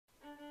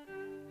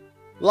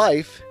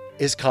Life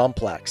is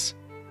complex.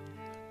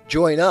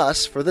 Join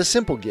us for the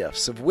simple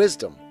gifts of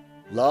wisdom,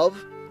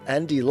 love,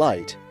 and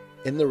delight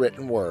in the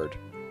written word.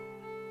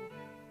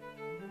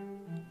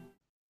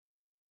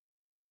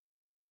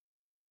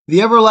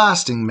 The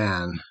Everlasting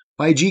Man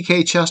by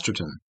G.K.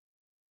 Chesterton.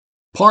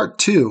 Part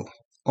 2,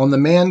 on the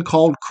man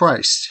called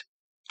Christ.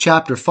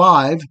 Chapter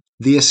 5,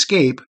 The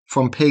Escape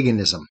from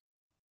Paganism.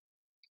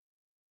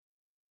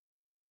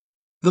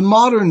 The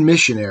modern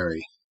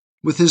missionary,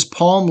 with his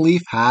palm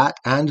leaf hat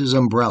and his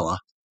umbrella,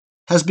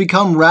 has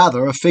become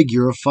rather a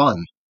figure of fun.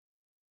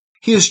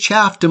 He is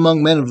chaffed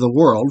among men of the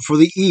world for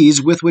the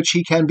ease with which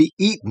he can be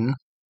eaten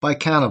by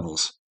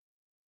cannibals,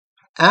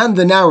 and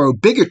the narrow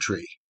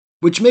bigotry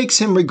which makes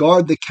him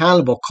regard the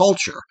cannibal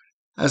culture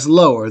as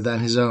lower than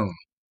his own.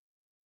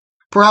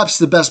 Perhaps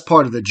the best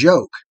part of the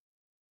joke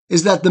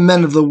is that the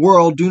men of the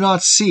world do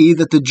not see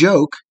that the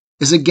joke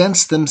is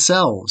against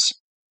themselves.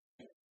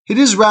 It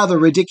is rather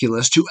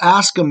ridiculous to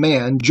ask a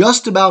man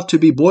just about to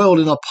be boiled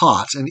in a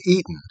pot and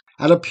eaten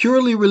at a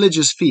purely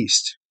religious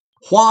feast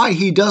why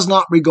he does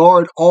not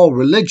regard all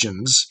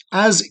religions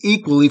as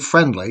equally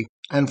friendly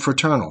and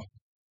fraternal.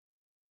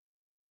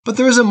 But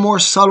there is a more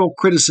subtle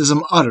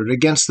criticism uttered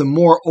against the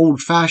more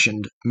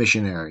old-fashioned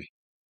missionary,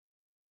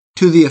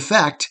 to the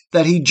effect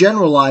that he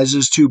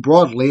generalizes too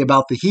broadly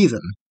about the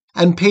heathen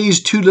and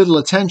pays too little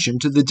attention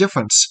to the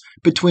difference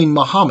between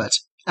Mahomet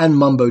and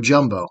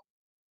mumbo-jumbo.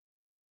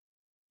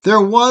 There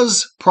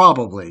was,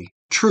 probably,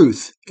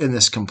 truth in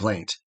this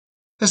complaint,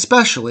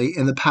 especially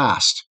in the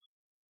past,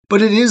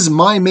 but it is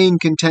my main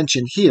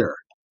contention here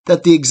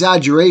that the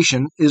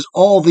exaggeration is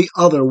all the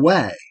other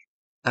way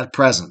at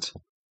present.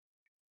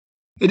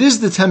 It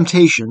is the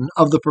temptation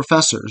of the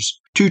professors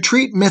to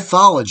treat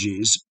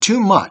mythologies too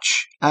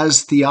much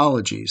as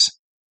theologies,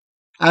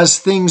 as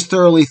things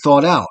thoroughly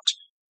thought out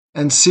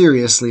and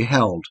seriously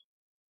held.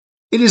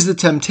 It is the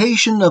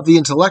temptation of the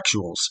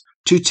intellectuals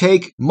to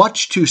take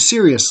much too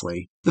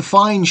seriously the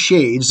fine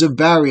shades of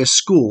various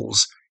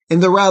schools in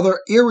the rather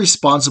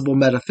irresponsible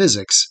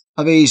metaphysics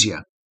of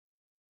Asia.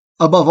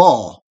 Above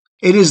all,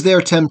 it is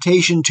their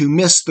temptation to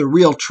miss the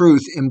real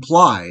truth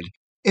implied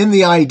in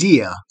the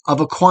idea of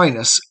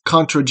Aquinas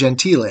contra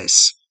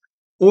gentiles,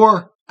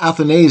 or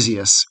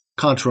Athanasius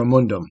contra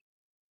mundum.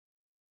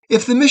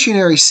 If the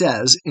missionary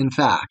says, in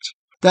fact,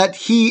 that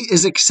he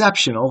is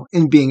exceptional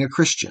in being a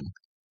Christian,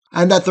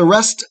 and that the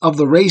rest of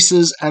the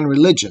races and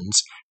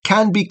religions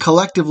can be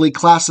collectively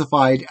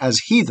classified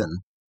as heathen,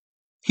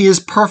 he is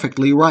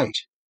perfectly right.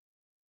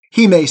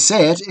 He may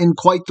say it in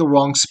quite the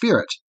wrong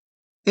spirit,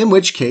 in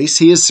which case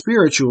he is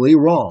spiritually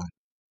wrong.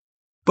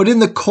 But in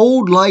the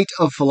cold light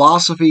of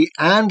philosophy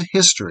and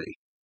history,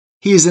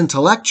 he is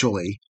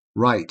intellectually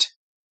right.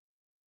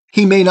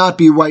 He may not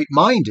be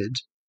right-minded,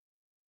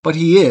 but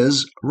he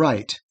is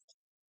right.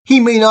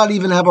 He may not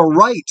even have a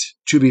right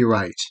to be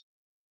right,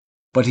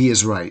 but he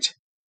is right.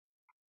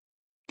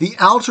 The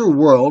outer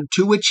world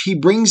to which he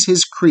brings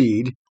his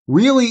creed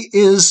really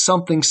is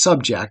something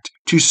subject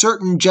to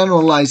certain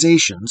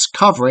generalizations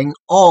covering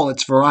all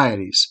its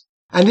varieties,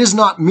 and is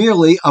not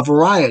merely a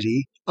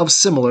variety of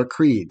similar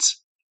creeds.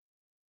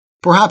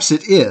 Perhaps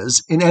it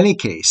is, in any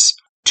case,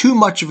 too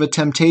much of a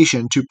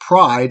temptation to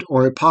pride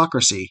or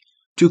hypocrisy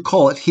to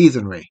call it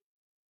heathenry.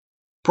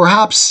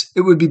 Perhaps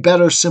it would be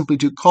better simply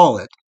to call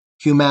it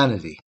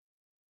humanity.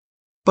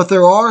 But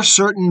there are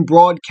certain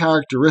broad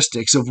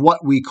characteristics of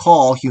what we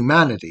call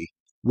humanity,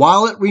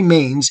 while it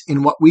remains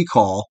in what we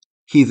call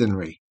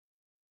heathenry.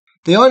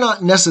 They are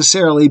not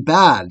necessarily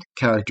bad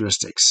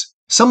characteristics.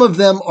 Some of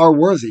them are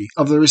worthy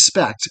of the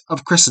respect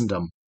of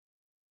Christendom.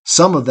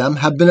 Some of them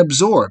have been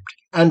absorbed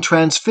and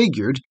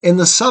transfigured in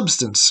the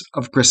substance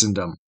of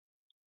Christendom.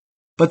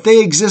 But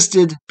they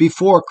existed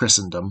before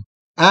Christendom,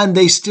 and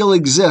they still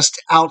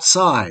exist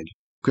outside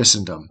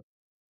Christendom,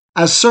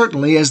 as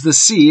certainly as the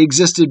sea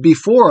existed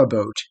before a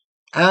boat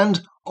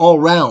and all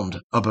round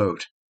a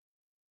boat.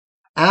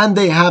 And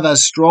they have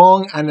as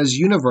strong and as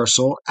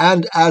universal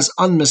and as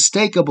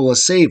unmistakable a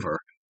savor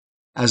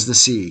as the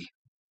sea.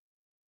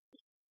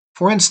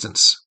 For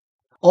instance,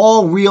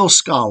 all real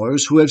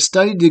scholars who have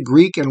studied the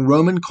Greek and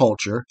Roman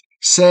culture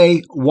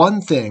say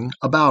one thing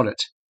about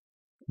it.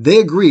 They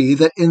agree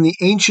that in the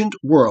ancient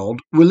world,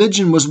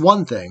 religion was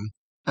one thing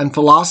and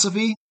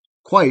philosophy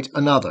quite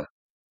another.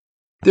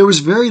 There was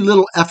very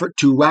little effort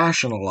to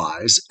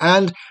rationalize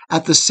and,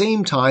 at the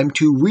same time,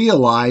 to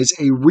realize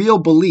a real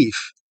belief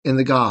in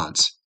the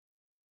gods.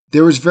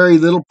 There was very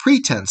little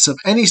pretense of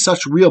any such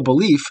real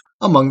belief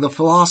among the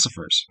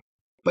philosophers,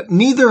 but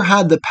neither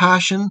had the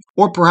passion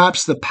or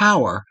perhaps the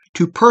power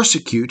to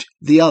persecute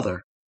the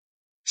other,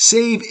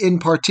 save in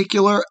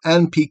particular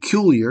and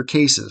peculiar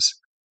cases.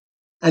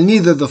 And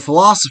neither the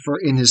philosopher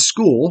in his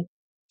school,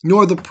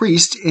 nor the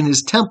priest in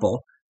his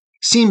temple,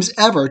 seems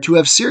ever to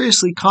have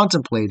seriously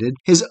contemplated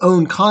his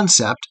own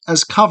concept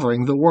as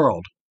covering the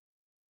world.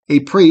 A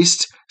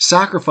priest,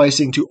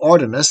 sacrificing to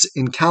Artemis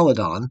in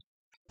Calydon,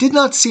 did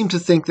not seem to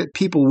think that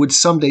people would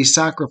someday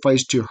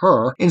sacrifice to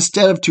her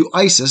instead of to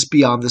Isis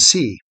beyond the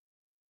sea.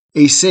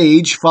 A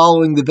sage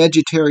following the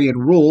vegetarian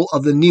rule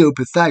of the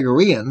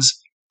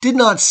Neo-Pythagoreans did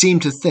not seem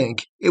to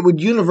think it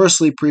would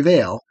universally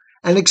prevail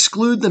and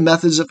exclude the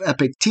methods of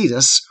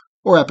Epictetus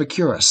or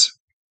Epicurus.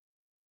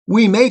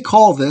 We may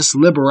call this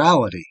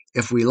liberality,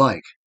 if we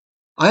like.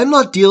 I am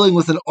not dealing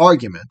with an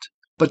argument,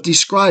 but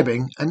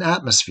describing an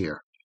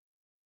atmosphere.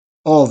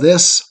 All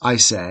this, I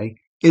say,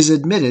 is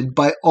admitted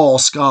by all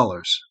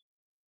scholars.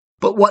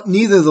 But what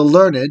neither the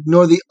learned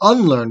nor the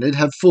unlearned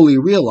have fully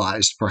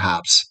realized,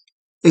 perhaps,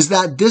 is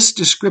that this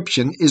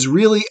description is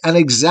really an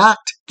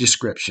exact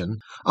description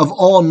of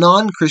all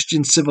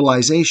non-Christian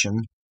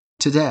civilization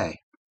today,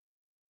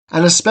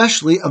 and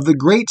especially of the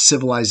great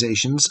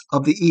civilizations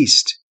of the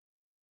East.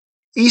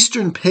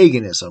 Eastern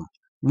paganism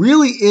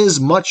really is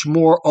much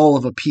more all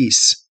of a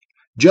piece,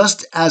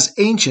 just as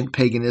ancient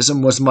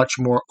paganism was much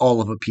more all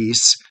of a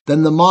piece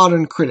than the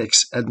modern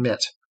critics admit.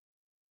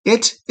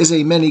 It is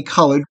a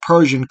many-colored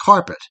Persian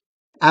carpet,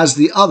 as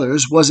the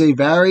others was a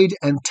varied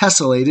and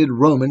tessellated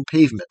Roman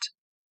pavement.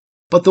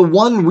 But the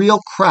one real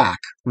crack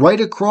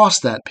right across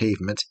that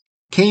pavement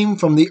came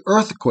from the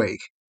earthquake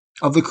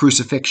of the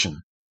crucifixion.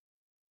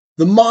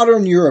 The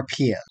modern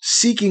European,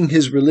 seeking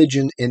his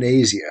religion in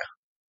Asia,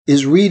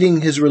 is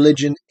reading his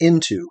religion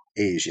into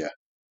Asia.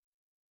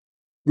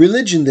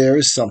 Religion there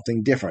is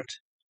something different.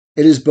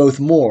 It is both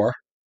more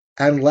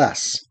and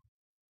less.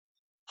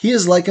 He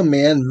is like a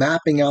man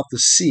mapping out the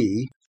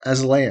sea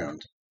as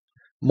land,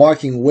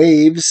 marking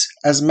waves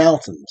as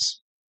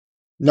mountains,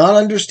 not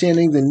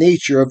understanding the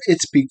nature of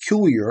its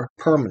peculiar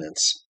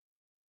permanence.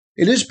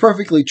 It is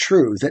perfectly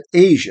true that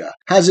Asia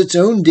has its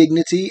own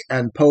dignity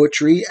and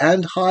poetry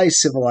and high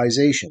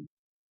civilization.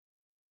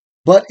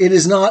 But it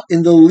is not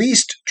in the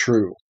least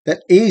true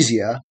that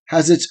Asia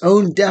has its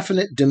own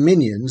definite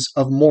dominions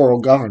of moral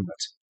government,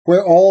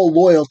 where all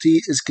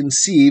loyalty is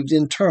conceived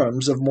in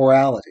terms of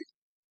morality.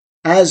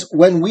 As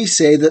when we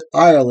say that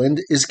Ireland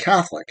is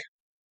Catholic,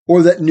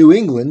 or that New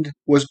England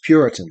was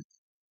Puritan.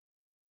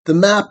 The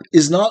map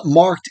is not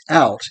marked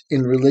out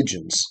in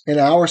religions, in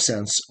our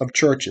sense of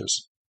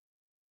churches.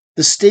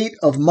 The state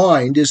of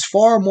mind is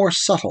far more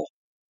subtle,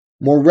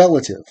 more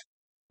relative,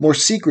 more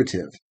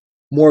secretive,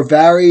 more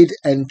varied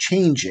and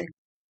changing,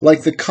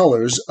 like the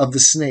colors of the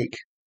snake.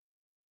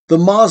 The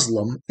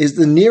Moslem is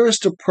the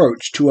nearest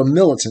approach to a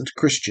militant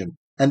Christian,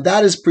 and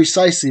that is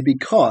precisely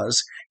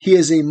because he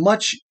is a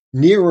much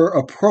nearer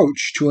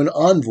approach to an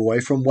envoy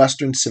from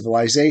Western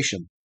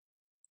civilization.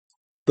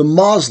 The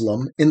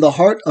Moslem in the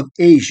heart of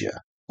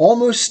Asia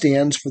almost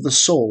stands for the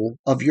soul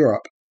of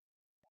Europe,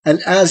 and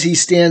as he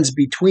stands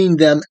between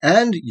them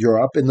and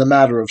Europe in the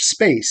matter of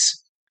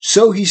space,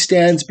 so he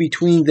stands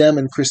between them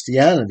and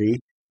Christianity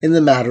in the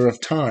matter of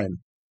time.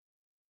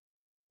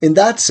 In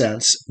that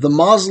sense, the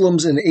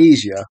Moslems in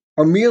Asia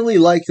are merely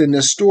like the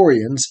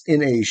Nestorians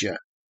in Asia.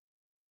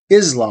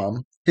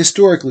 Islam,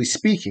 historically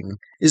speaking,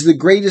 is the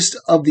greatest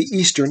of the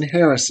Eastern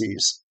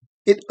heresies.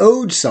 It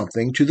owed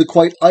something to the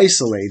quite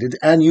isolated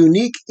and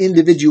unique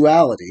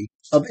individuality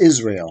of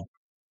Israel,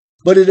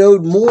 but it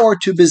owed more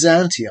to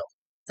Byzantium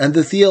and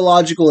the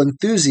theological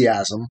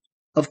enthusiasm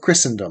of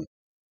Christendom.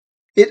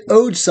 It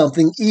owed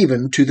something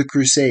even to the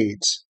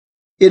Crusades.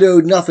 It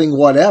owed nothing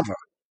whatever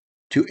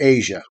to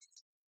Asia.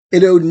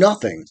 It owed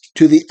nothing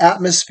to the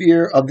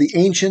atmosphere of the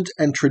ancient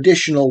and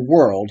traditional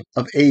world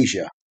of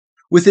Asia,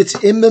 with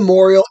its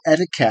immemorial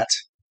etiquette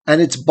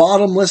and its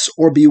bottomless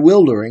or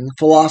bewildering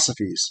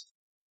philosophies.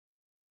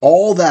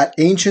 All that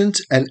ancient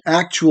and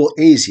actual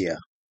Asia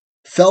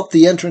felt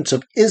the entrance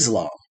of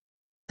Islam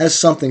as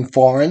something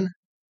foreign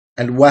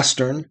and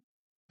Western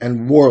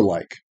and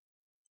warlike,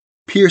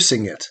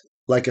 piercing it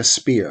like a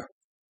spear.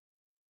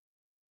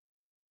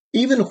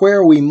 Even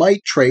where we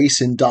might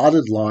trace in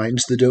dotted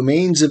lines the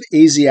domains of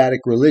Asiatic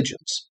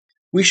religions,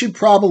 we should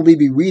probably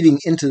be reading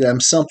into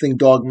them something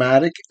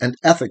dogmatic and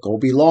ethical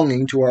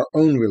belonging to our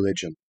own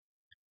religion.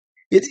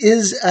 It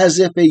is as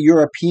if a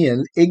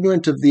European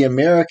ignorant of the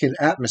American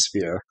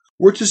atmosphere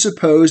were to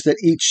suppose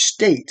that each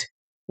state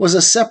was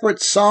a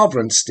separate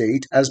sovereign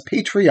state as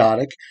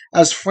patriotic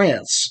as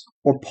France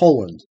or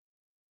Poland,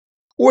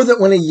 or that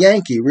when a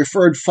Yankee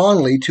referred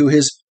fondly to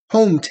his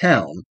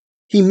hometown,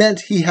 he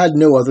meant he had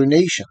no other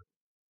nation,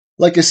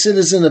 like a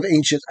citizen of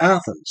ancient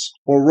Athens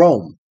or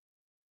Rome.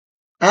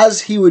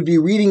 As he would be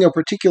reading a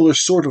particular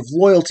sort of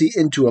loyalty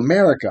into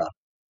America,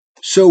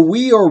 so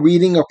we are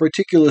reading a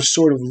particular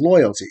sort of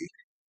loyalty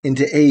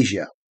into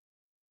Asia.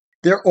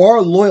 There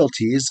are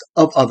loyalties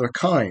of other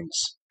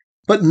kinds,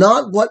 but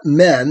not what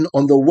men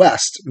on the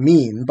West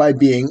mean by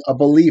being a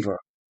believer,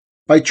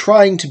 by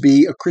trying to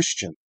be a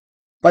Christian,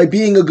 by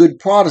being a good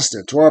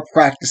Protestant or a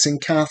practicing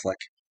Catholic.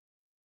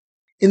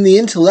 In the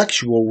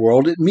intellectual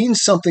world, it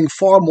means something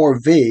far more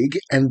vague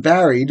and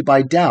varied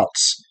by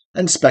doubts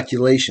and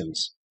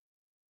speculations.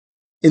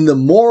 In the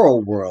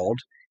moral world,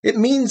 it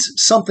means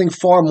something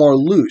far more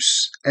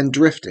loose and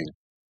drifting.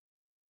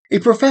 A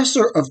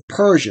professor of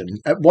Persian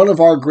at one of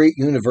our great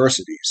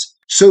universities,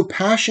 so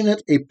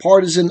passionate a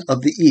partisan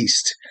of the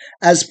East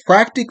as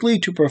practically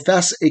to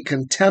profess a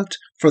contempt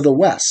for the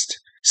West,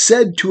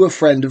 said to a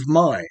friend of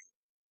mine,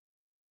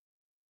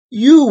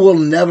 "You will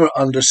never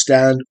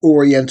understand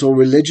Oriental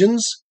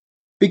religions.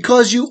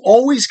 because you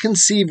always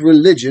conceive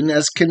religion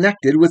as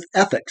connected with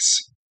ethics.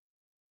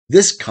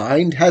 This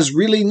kind has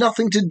really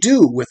nothing to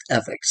do with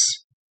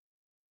ethics.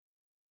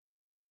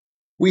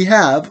 We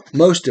have,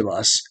 most of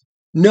us,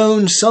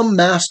 known some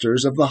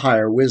masters of the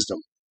higher wisdom,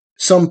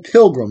 some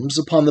pilgrims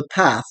upon the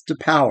path to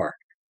power,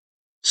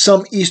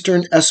 some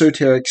Eastern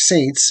esoteric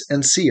saints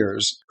and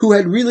seers who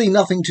had really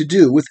nothing to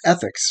do with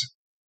ethics.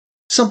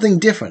 Something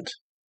different,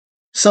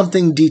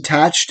 something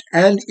detached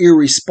and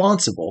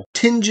irresponsible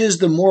tinges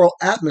the moral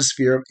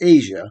atmosphere of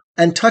Asia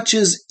and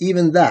touches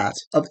even that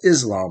of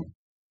Islam.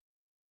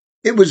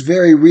 It was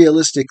very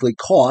realistically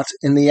caught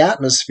in the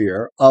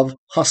atmosphere of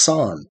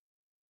Hassan,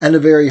 and a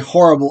very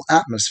horrible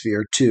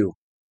atmosphere too.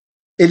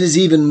 It is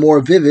even more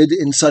vivid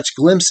in such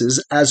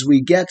glimpses as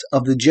we get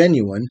of the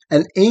genuine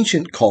and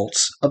ancient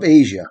cults of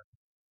Asia.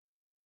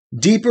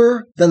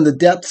 Deeper than the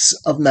depths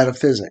of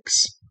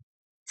metaphysics,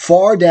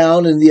 far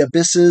down in the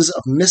abysses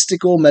of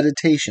mystical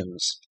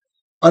meditations,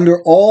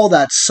 under all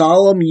that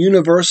solemn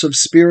universe of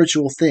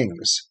spiritual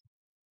things,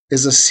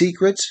 is a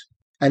secret,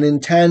 an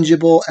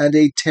intangible, and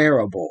a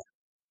terrible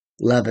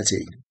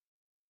levity.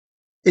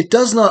 It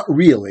does not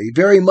really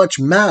very much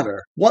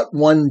matter what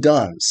one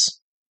does,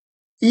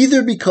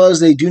 either because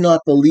they do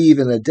not believe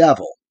in a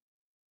devil,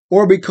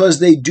 or because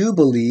they do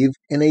believe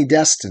in a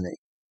destiny,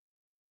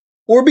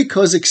 or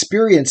because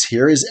experience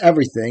here is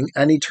everything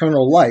and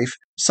eternal life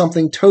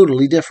something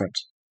totally different.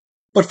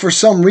 But for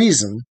some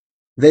reason,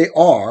 they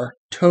are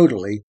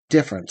totally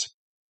different.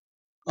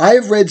 I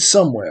have read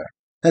somewhere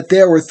that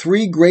there were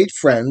 3 great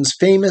friends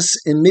famous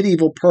in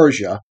medieval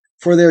Persia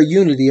for their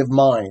unity of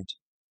mind.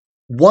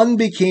 One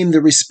became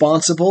the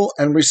responsible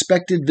and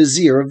respected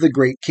vizier of the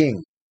great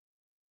king.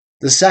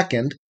 The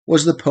second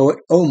was the poet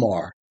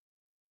Omar,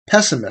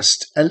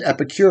 pessimist and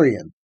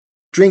Epicurean,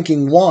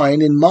 drinking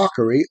wine in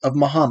mockery of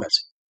Muhammad.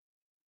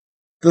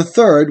 The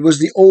third was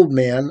the old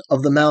man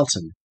of the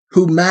mountain,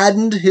 who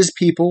maddened his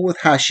people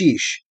with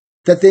hashish,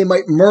 that they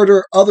might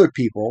murder other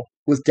people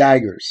with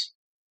daggers.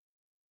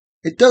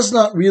 It does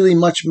not really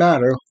much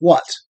matter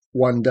what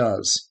one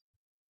does.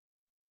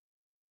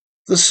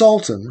 The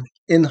Sultan,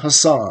 in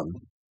Hassan,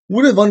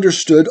 would have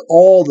understood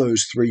all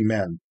those 3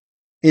 men.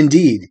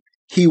 Indeed,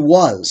 he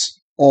was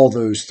all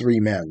those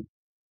 3 men.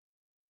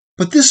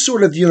 But this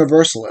sort of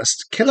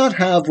universalist cannot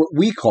have what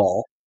we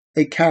call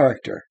a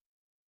character.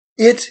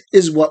 It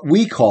is what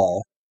we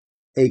call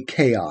a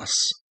chaos.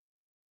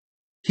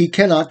 He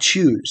cannot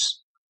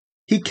choose.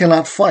 He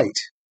cannot fight.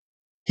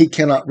 He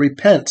cannot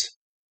repent.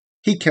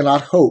 He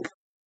cannot hope.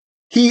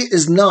 He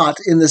is not,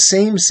 in the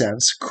same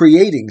sense,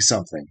 creating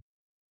something,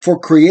 for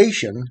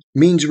creation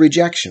means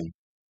rejection.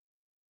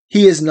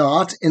 He is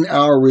not, in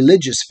our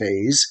religious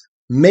phase,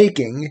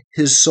 making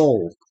his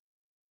soul.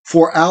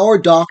 For our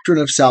doctrine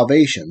of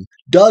salvation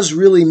does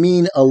really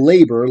mean a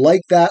labor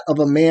like that of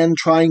a man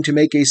trying to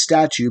make a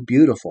statue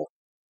beautiful,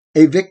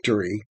 a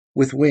victory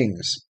with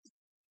wings.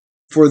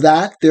 For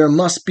that there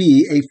must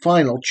be a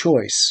final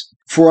choice,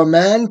 for a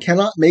man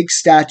cannot make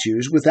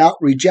statues without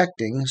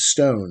rejecting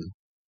stone.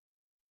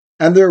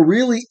 And there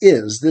really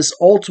is this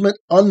ultimate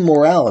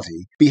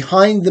unmorality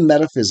behind the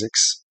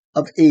metaphysics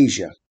of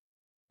Asia.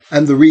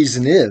 And the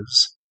reason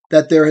is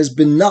that there has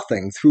been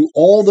nothing through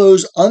all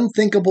those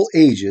unthinkable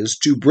ages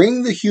to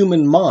bring the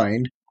human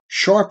mind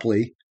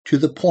sharply to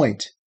the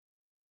point,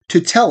 to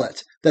tell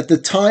it that the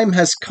time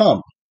has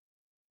come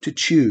to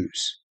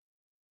choose.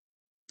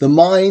 The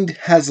mind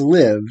has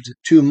lived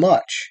too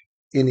much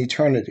in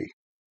eternity.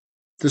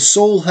 The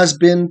soul has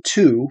been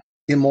too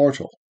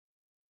immortal,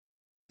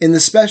 in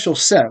the special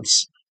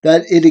sense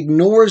that it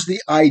ignores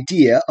the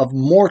idea of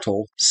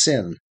mortal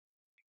sin.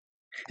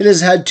 It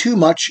has had too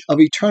much of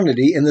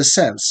eternity in the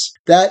sense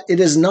that it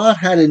has not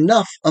had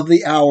enough of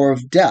the hour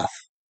of death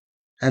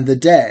and the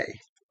day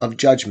of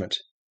judgment.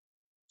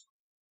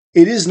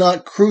 It is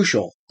not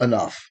crucial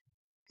enough,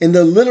 in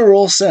the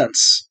literal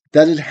sense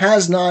that it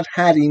has not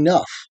had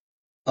enough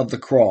of the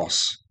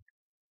cross.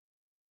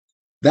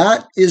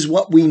 That is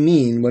what we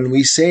mean when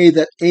we say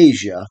that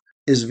Asia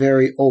is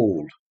very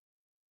old.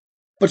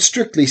 But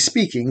strictly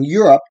speaking,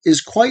 Europe is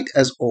quite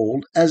as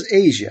old as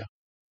Asia.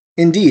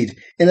 Indeed,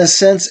 in a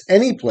sense,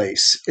 any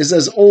place is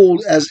as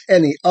old as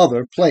any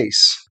other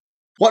place.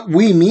 What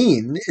we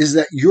mean is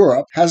that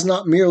Europe has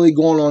not merely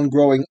gone on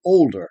growing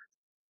older.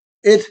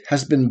 It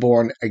has been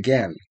born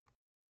again.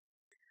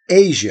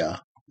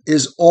 Asia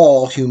is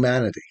all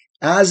humanity,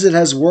 as it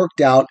has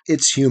worked out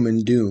its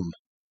human doom.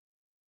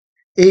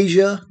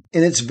 Asia,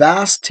 in its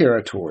vast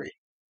territory,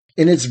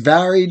 in its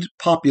varied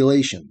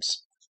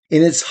populations,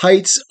 in its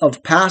heights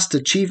of past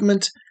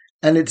achievement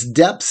and its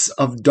depths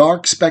of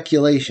dark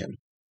speculation,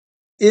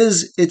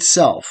 is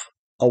itself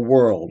a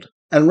world,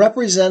 and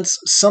represents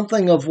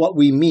something of what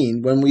we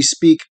mean when we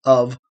speak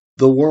of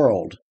the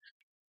world.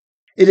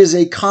 It is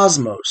a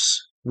cosmos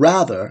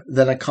rather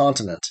than a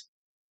continent.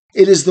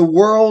 It is the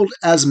world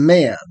as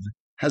man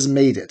has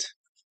made it,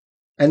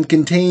 and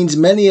contains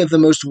many of the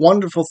most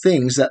wonderful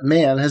things that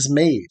man has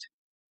made.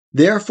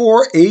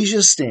 Therefore,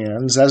 Asia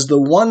stands as the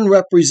one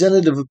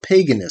representative of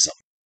paganism,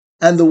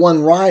 and the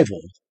one rival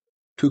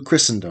to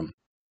Christendom.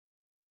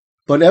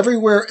 But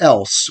everywhere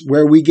else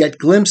where we get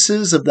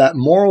glimpses of that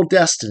moral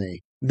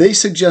destiny, they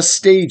suggest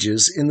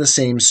stages in the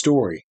same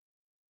story.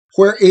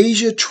 Where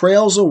Asia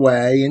trails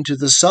away into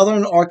the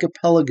southern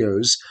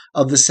archipelagos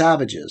of the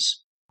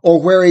savages,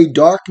 or where a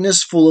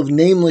darkness full of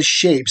nameless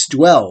shapes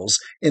dwells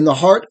in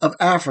the heart of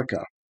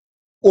Africa,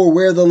 or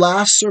where the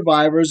last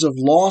survivors of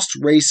lost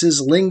races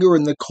linger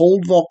in the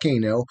cold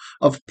volcano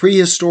of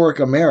prehistoric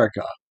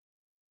America,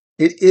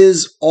 it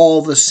is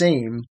all the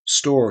same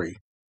story.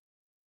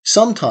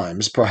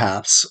 Sometimes,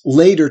 perhaps,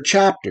 later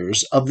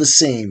chapters of the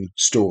same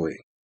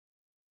story.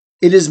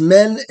 It is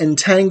men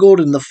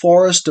entangled in the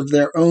forest of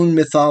their own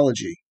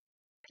mythology.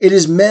 It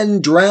is men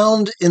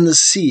drowned in the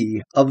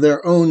sea of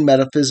their own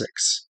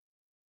metaphysics.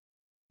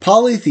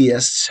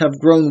 Polytheists have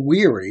grown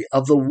weary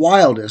of the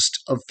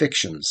wildest of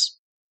fictions.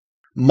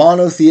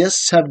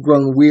 Monotheists have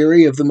grown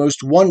weary of the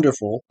most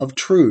wonderful of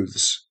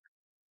truths.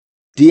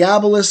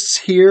 Diabolists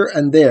here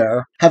and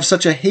there have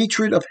such a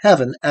hatred of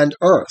heaven and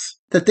earth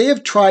that they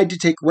have tried to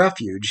take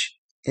refuge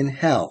in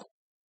hell.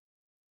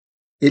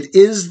 It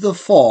is the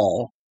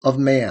fall of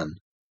man.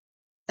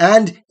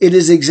 And it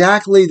is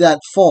exactly that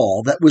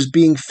fall that was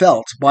being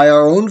felt by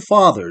our own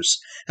fathers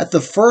at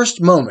the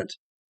first moment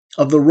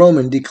of the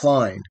Roman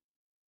decline.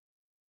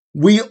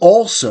 We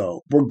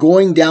also were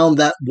going down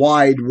that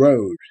wide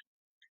road,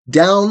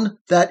 down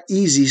that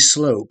easy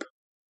slope,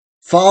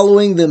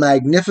 following the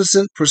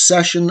magnificent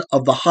procession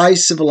of the high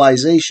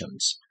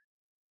civilizations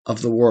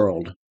of the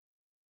world.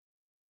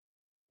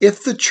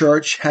 If the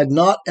Church had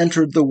not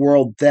entered the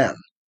world then,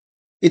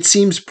 it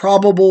seems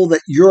probable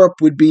that Europe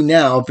would be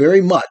now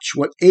very much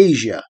what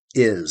Asia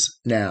is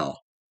now.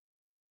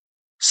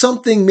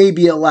 Something may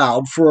be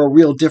allowed for a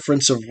real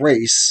difference of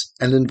race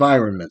and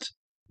environment,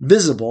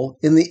 visible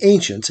in the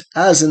ancient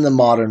as in the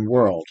modern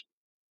world.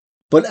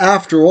 But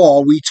after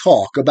all, we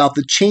talk about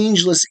the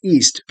changeless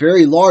East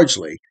very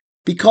largely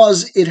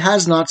because it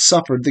has not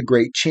suffered the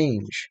great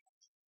change.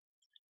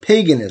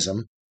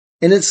 Paganism,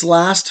 in its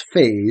last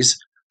phase,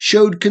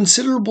 showed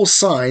considerable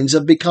signs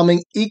of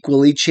becoming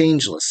equally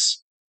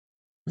changeless.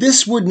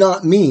 This would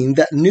not mean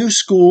that new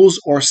schools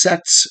or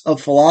sects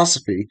of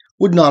philosophy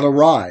would not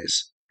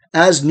arise,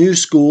 as new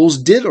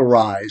schools did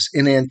arise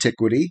in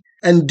antiquity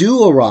and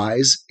do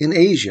arise in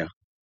Asia.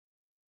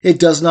 It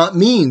does not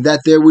mean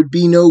that there would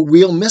be no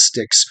real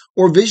mystics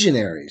or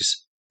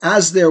visionaries,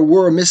 as there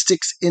were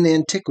mystics in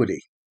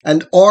antiquity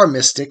and are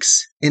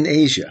mystics in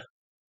Asia.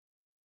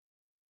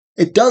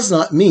 It does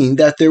not mean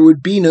that there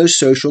would be no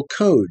social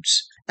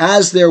codes,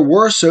 as there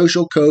were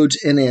social codes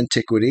in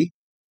antiquity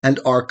and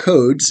are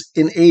codes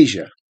in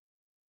Asia.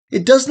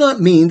 It does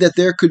not mean that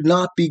there could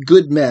not be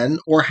good men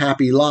or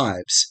happy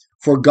lives,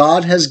 for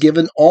God has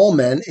given all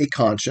men a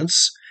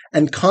conscience,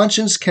 and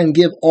conscience can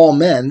give all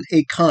men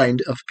a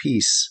kind of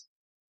peace.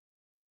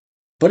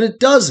 But it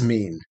does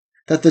mean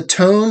that the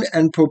tone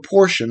and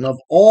proportion of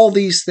all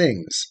these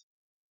things,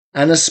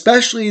 and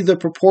especially the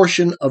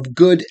proportion of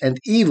good and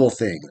evil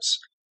things,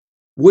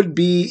 would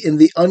be in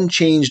the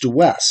unchanged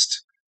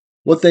West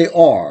what they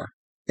are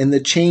in the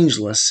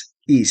changeless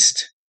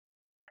East.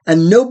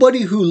 And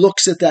nobody who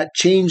looks at that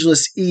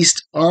changeless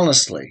East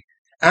honestly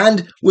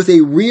and with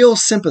a real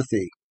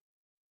sympathy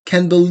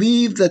can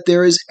believe that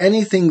there is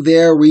anything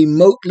there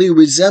remotely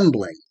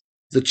resembling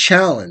the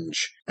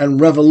challenge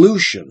and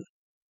revolution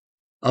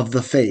of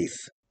the faith.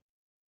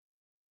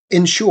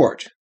 In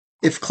short,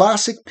 if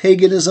classic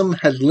paganism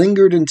had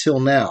lingered until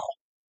now,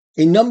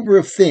 a number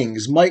of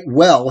things might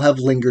well have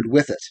lingered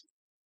with it,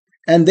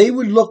 and they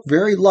would look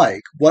very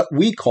like what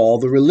we call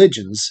the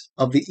religions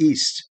of the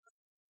East.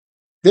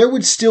 There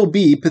would still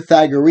be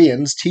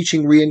Pythagoreans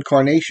teaching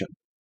reincarnation,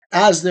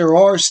 as there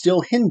are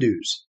still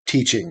Hindus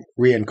teaching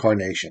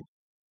reincarnation.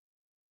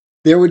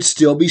 There would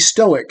still be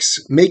Stoics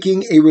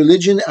making a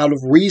religion out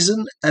of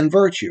reason and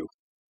virtue,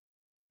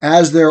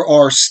 as there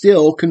are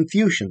still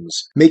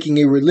Confucians making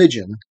a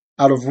religion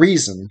out of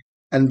reason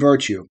and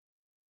virtue.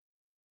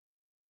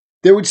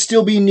 There would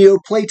still be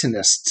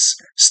Neoplatonists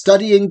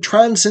studying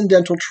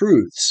transcendental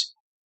truths,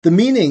 the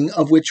meaning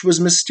of which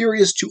was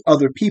mysterious to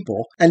other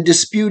people and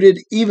disputed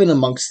even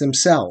amongst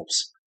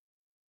themselves,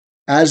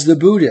 as the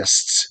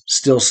Buddhists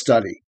still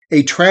study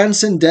a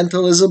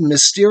transcendentalism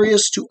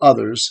mysterious to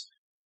others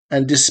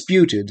and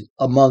disputed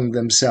among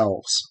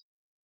themselves.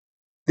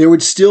 There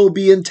would still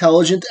be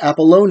intelligent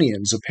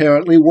Apollonians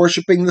apparently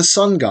worshipping the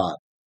sun god,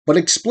 but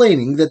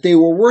explaining that they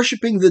were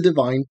worshipping the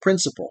divine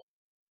principle,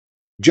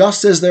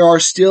 just as there are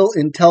still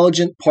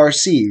intelligent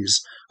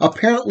Parsees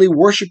apparently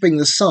worshipping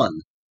the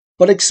sun,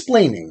 but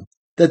explaining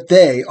that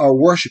they are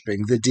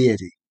worshipping the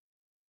deity.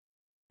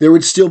 There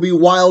would still be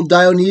wild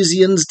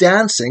Dionysians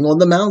dancing on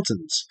the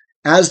mountains,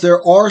 as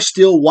there are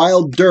still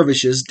wild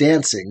dervishes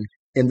dancing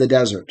in the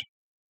desert.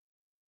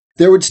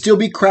 There would still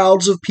be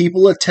crowds of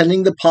people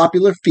attending the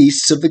popular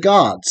feasts of the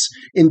gods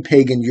in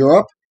pagan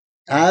Europe,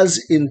 as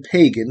in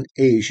pagan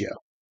Asia.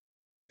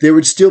 There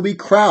would still be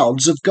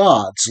crowds of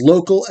gods,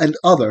 local and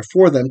other,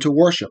 for them to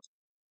worship.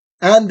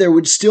 And there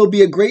would still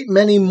be a great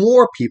many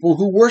more people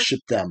who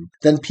worshiped them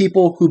than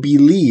people who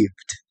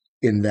believed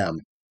in them.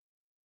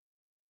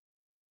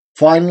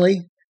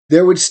 Finally,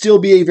 there would still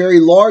be a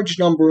very large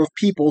number of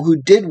people who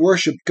did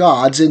worship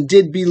gods and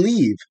did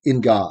believe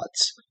in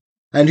gods,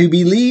 and who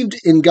believed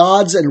in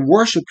gods and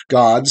worshipped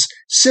gods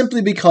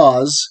simply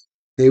because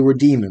they were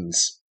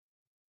demons.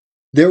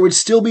 There would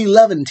still be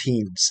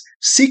Levantines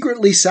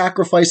secretly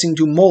sacrificing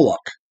to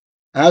Moloch,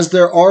 as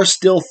there are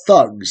still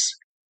thugs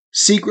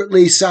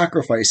secretly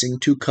sacrificing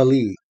to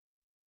Kali.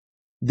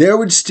 There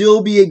would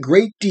still be a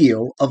great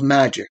deal of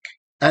magic,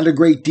 and a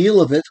great deal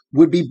of it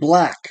would be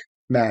black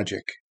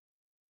magic.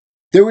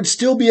 There would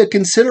still be a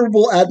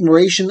considerable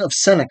admiration of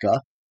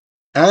Seneca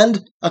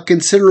and a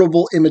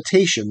considerable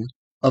imitation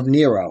of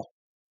Nero,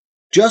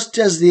 just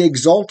as the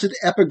exalted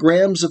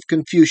epigrams of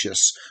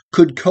Confucius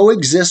could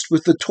coexist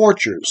with the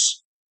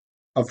tortures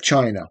of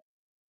China.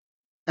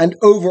 And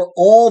over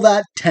all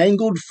that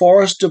tangled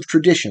forest of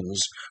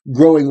traditions,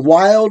 growing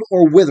wild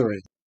or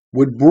withering,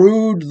 would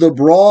brood the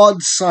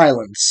broad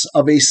silence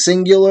of a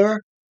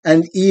singular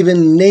and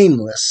even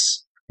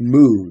nameless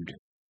mood.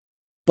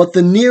 But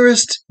the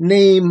nearest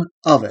name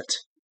of it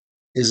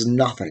is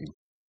nothing.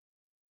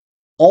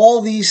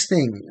 All these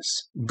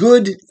things,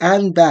 good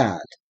and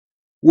bad,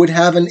 would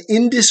have an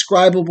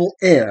indescribable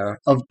air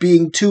of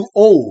being too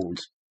old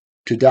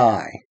to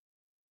die.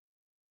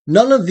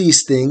 None of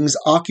these things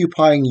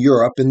occupying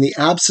Europe in the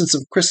absence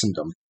of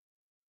Christendom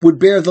would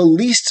bear the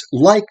least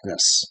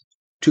likeness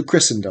to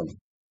Christendom.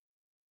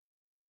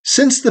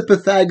 Since the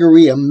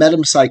Pythagorean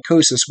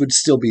metempsychosis would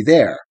still be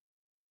there,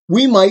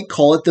 we might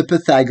call it the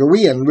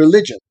Pythagorean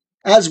religion,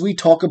 as we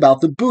talk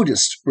about the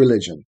Buddhist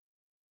religion.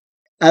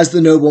 As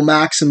the noble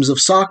maxims of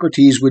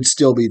Socrates would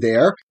still be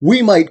there,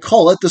 we might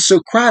call it the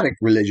Socratic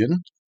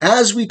religion,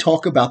 as we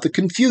talk about the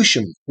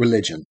Confucian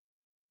religion.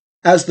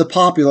 As the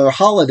popular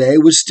holiday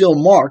was still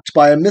marked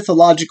by a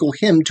mythological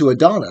hymn to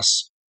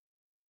Adonis,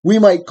 we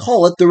might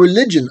call it the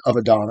religion of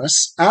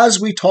Adonis, as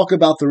we talk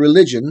about the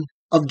religion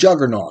of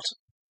Juggernaut.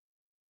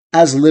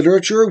 As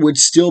literature would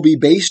still be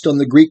based on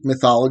the Greek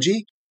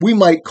mythology, we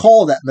might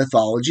call that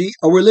mythology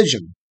a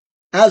religion,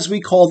 as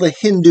we call the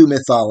Hindu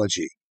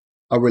mythology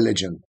a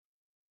religion.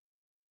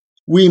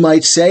 We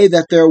might say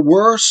that there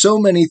were so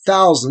many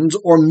thousands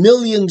or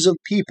millions of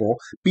people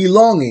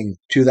belonging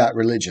to that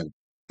religion,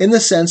 in the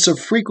sense of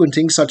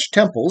frequenting such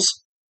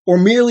temples, or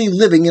merely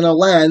living in a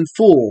land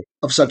full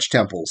of such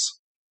temples.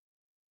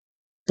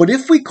 But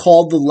if we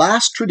called the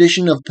last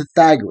tradition of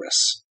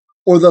Pythagoras,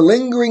 or the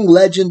lingering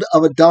legend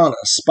of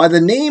Adonis, by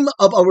the name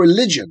of a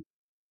religion,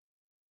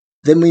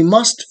 then we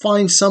must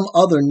find some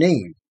other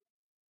name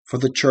for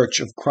the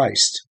Church of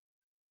Christ.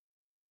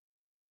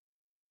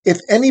 If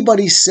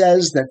anybody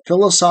says that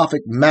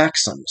philosophic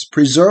maxims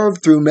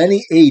preserved through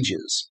many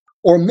ages,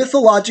 or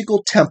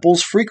mythological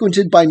temples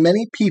frequented by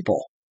many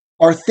people,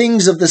 are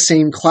things of the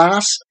same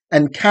class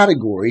and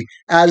category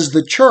as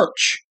the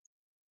Church,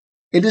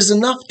 it is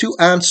enough to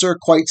answer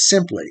quite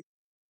simply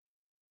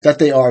that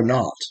they are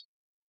not.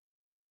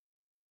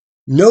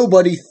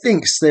 Nobody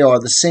thinks they are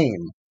the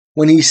same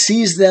when he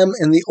sees them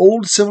in the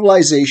old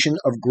civilization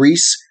of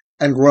Greece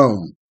and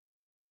Rome.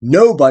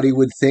 Nobody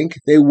would think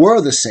they were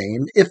the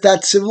same if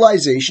that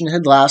civilization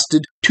had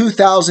lasted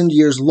 2,000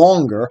 years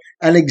longer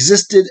and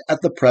existed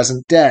at the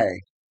present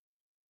day.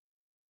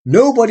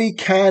 Nobody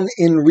can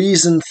in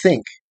reason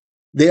think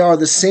they are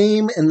the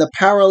same in the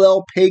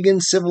parallel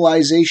pagan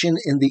civilization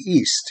in the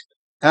East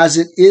as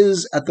it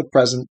is at the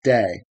present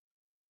day.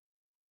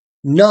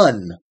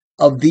 None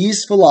of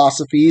these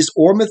philosophies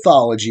or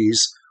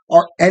mythologies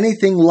are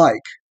anything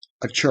like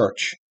a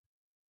church.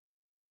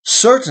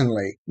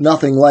 Certainly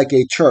nothing like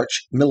a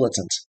church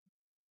militant.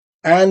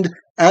 And,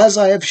 as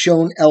I have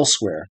shown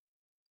elsewhere,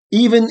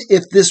 even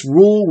if this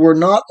rule were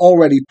not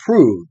already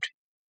proved,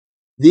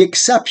 the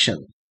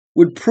exception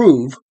would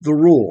prove the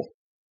rule.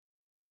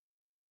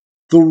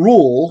 The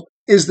rule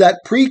is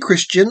that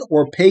pre-Christian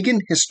or pagan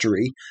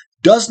history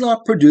does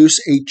not produce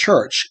a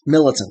church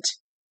militant,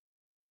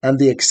 and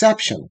the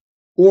exception,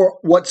 or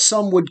what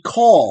some would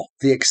call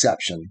the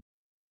exception,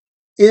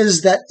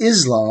 is that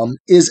Islam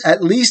is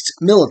at least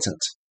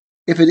militant,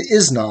 if it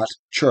is not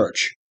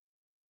church.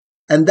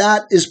 And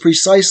that is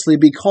precisely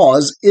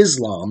because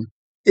Islam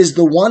is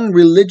the one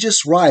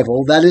religious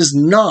rival that is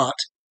not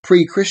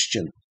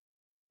pre-Christian,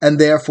 and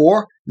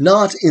therefore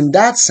not in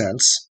that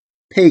sense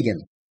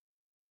pagan.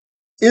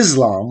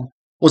 Islam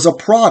was a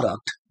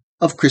product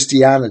of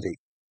Christianity,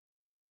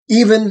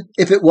 even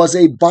if it was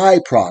a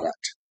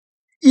byproduct,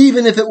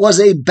 even if it was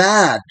a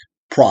bad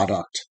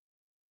product.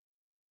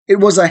 It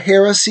was a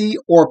heresy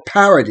or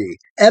parody,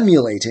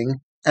 emulating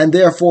and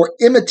therefore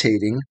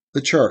imitating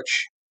the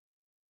church.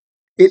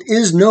 It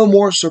is no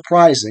more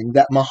surprising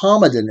that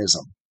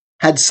Mohammedanism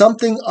had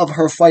something of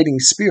her fighting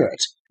spirit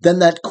than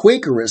that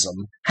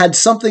Quakerism had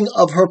something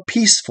of her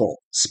peaceful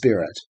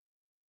spirit.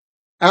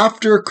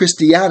 After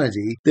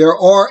Christianity, there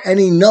are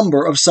any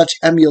number of such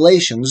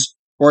emulations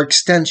or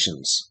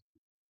extensions.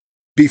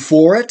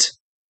 Before it,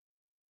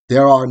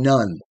 there are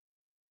none.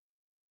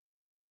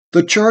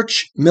 The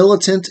church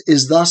militant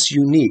is thus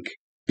unique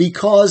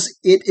because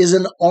it is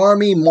an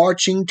army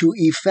marching to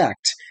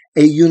effect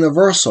a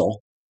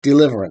universal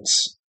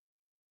deliverance.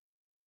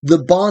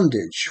 The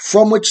bondage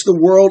from which the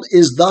world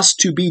is thus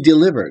to be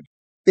delivered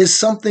is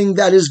something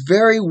that is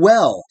very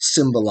well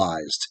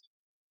symbolized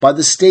by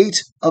the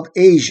state of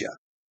Asia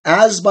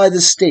as by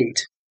the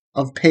state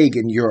of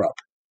pagan Europe.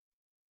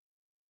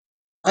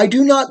 I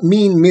do not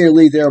mean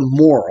merely their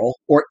moral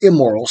or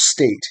immoral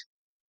state.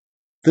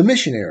 The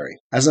missionary,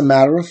 as a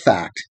matter of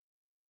fact,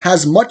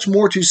 has much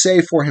more to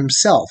say for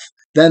himself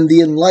than the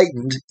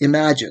enlightened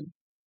imagine,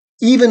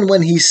 even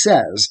when he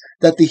says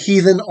that the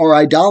heathen are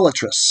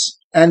idolatrous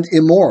and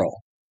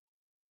immoral.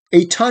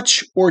 A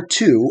touch or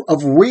two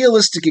of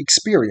realistic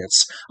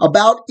experience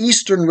about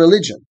Eastern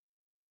religion,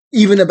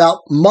 even about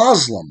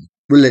Muslim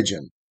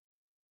religion,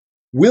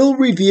 will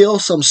reveal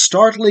some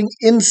startling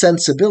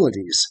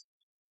insensibilities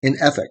in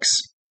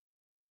ethics,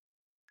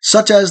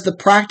 such as the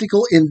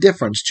practical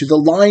indifference to the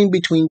line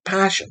between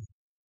passion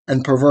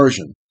and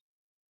perversion.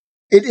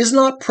 It is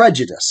not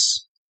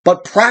prejudice,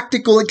 but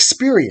practical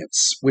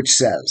experience which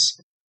says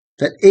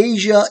that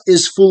Asia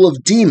is full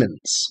of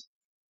demons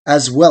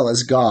as well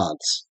as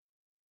gods.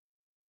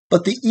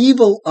 But the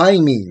evil I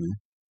mean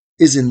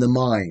is in the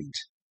mind.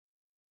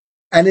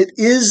 And it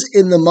is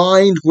in the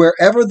mind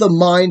wherever the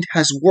mind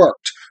has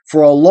worked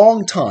for a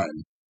long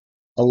time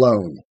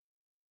alone.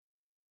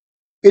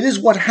 It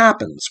is what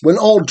happens when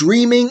all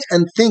dreaming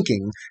and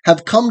thinking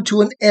have come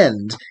to an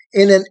end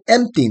in an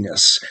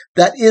emptiness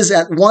that is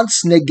at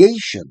once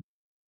negation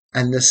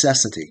and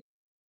necessity.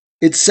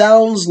 It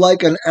sounds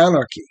like an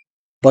anarchy,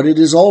 but it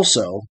is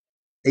also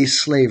a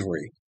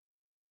slavery.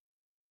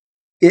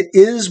 It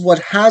is what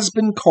has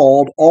been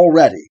called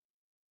already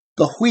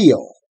the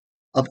wheel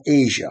of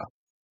Asia.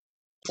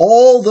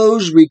 All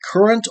those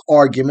recurrent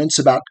arguments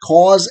about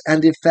cause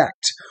and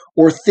effect,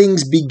 or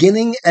things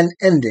beginning and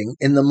ending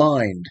in the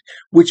mind,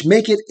 which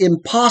make it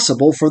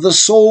impossible for the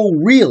soul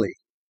really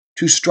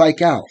to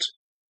strike out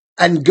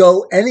and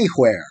go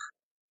anywhere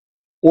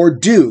or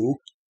do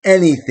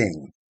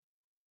anything.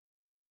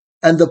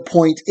 And the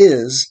point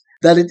is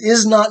that it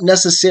is not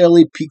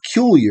necessarily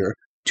peculiar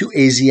to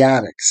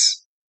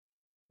Asiatics.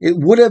 It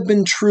would have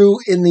been true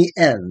in the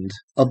end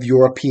of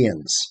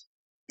Europeans,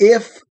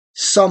 if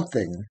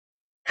something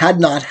had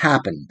not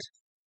happened.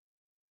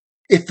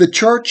 If the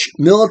church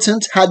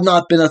militant had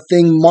not been a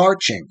thing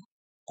marching,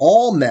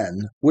 all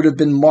men would have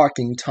been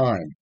marking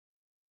time.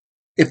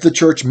 If the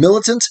church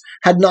militant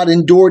had not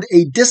endured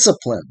a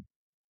discipline,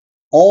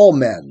 all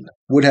men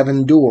would have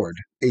endured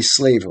a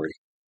slavery.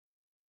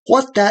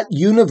 What that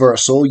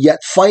universal yet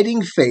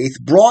fighting faith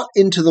brought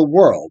into the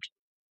world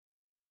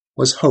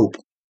was hope.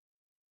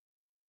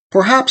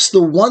 Perhaps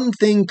the one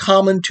thing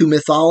common to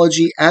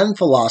mythology and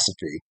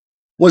philosophy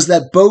was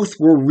that both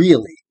were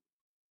really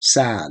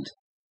sad,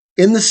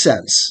 in the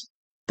sense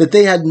that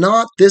they had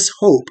not this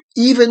hope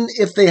even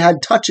if they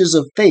had touches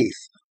of faith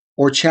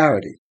or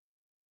charity.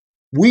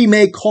 We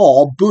may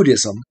call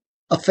Buddhism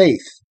a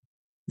faith,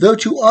 though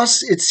to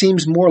us it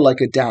seems more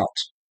like a doubt.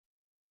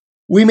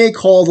 We may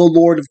call the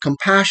Lord of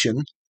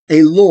Compassion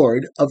a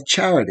Lord of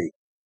Charity,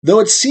 though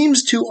it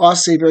seems to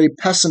us a very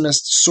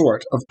pessimist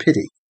sort of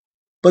pity.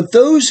 But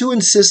those who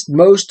insist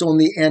most on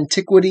the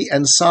antiquity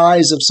and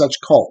size of such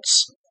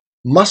cults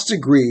must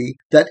agree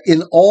that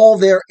in all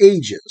their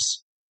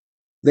ages,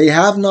 they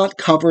have not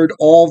covered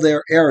all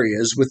their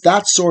areas with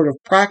that sort of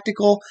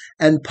practical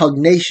and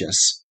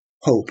pugnacious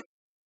hope.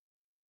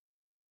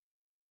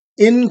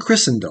 In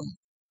Christendom,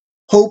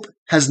 hope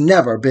has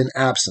never been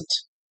absent.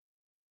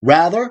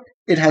 Rather,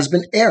 it has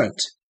been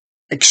errant,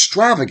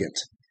 extravagant,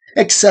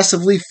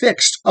 excessively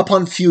fixed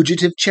upon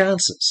fugitive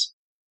chances.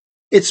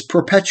 Its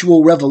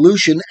perpetual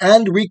revolution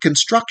and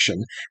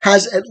reconstruction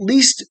has at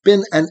least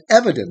been an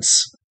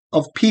evidence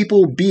of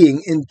people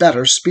being in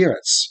better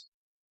spirits.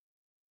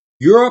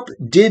 Europe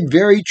did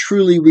very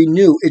truly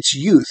renew its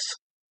youth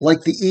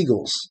like the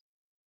eagles,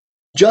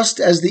 just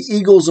as the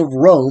eagles of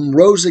Rome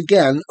rose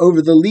again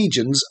over the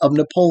legions of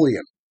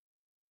Napoleon.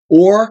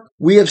 Or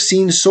we have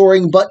seen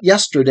soaring but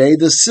yesterday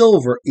the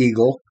silver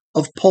eagle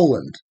of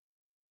Poland.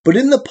 But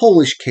in the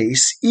Polish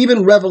case,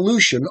 even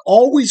revolution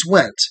always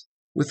went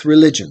with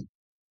religion.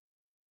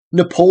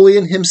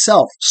 Napoleon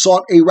himself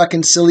sought a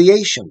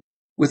reconciliation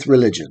with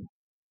religion.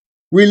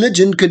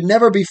 Religion could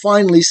never be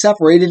finally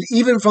separated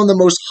even from the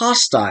most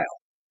hostile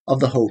of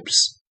the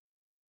hopes,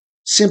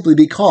 simply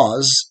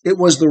because it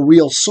was the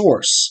real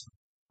source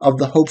of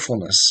the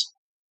hopefulness.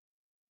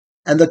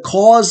 And the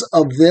cause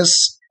of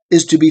this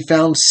is to be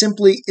found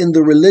simply in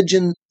the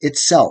religion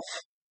itself.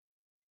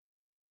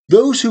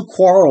 Those who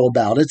quarrel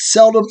about it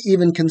seldom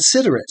even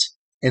consider it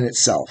in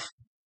itself.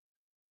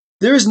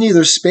 There is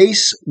neither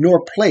space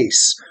nor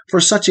place for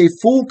such a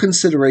full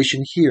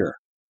consideration here.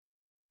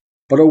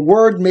 But a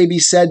word may be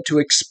said to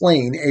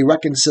explain a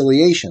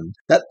reconciliation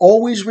that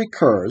always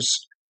recurs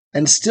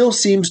and still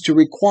seems to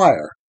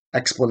require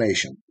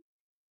explanation.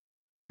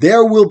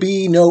 There will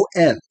be no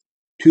end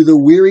to the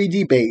weary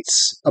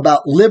debates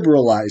about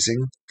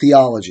liberalizing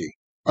theology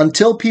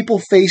until people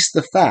face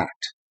the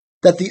fact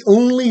that the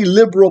only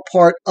liberal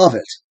part of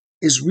it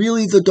is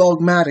really the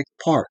dogmatic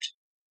part.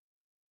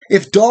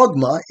 If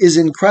dogma is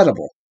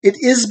incredible, it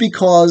is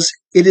because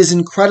it is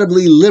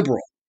incredibly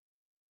liberal.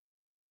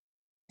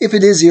 if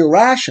it is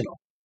irrational,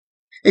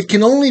 it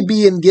can only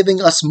be in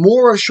giving us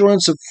more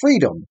assurance of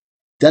freedom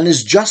than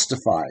is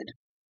justified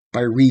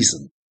by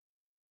reason.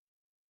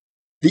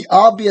 The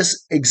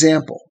obvious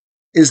example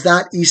is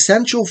that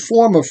essential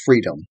form of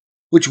freedom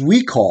which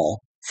we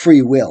call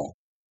free will.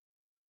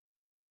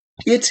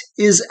 It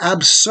is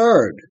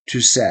absurd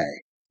to say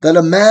that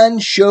a man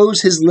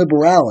shows his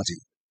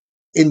liberality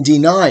in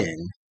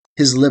denying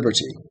his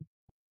liberty,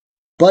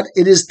 but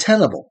it is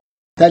tenable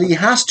that he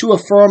has to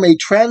affirm a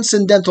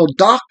transcendental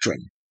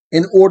doctrine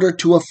in order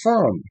to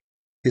affirm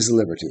his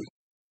liberty.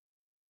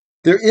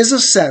 There is a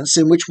sense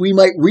in which we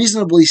might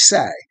reasonably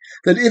say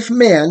that if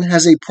man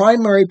has a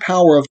primary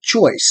power of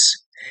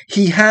choice,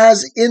 he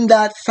has in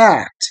that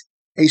fact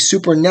a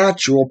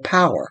supernatural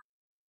power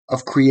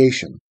of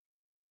creation,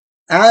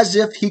 as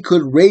if he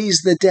could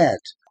raise the dead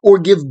or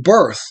give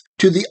birth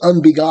to the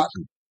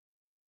unbegotten.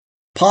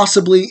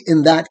 Possibly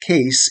in that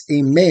case,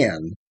 a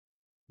man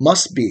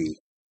must be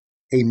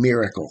a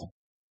miracle.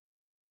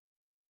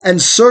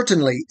 And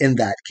certainly in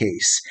that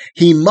case,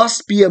 he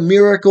must be a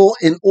miracle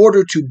in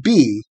order to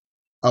be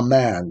a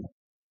man,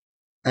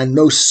 and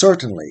most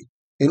certainly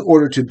in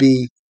order to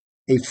be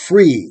a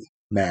free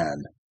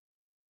man.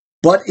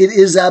 But it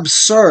is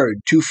absurd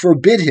to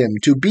forbid him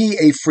to be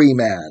a free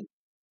man,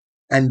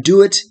 and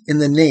do it in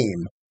the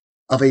name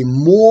of a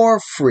more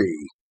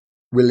free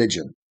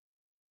religion.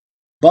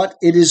 But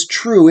it is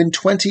true in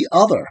 20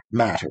 other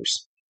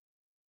matters.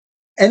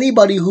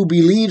 Anybody who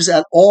believes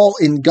at all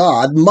in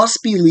God must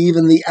believe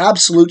in the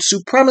absolute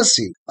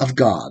supremacy of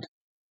God.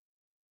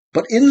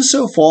 But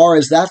insofar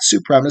as that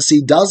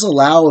supremacy does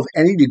allow of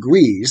any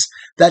degrees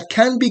that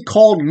can be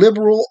called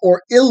liberal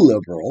or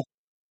illiberal,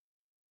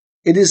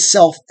 it is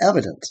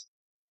self-evident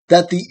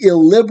that the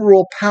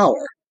illiberal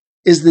power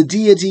is the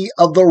deity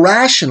of the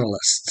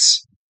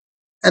rationalists,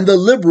 and the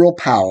liberal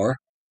power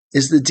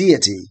is the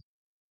deity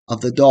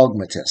of the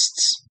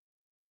dogmatists.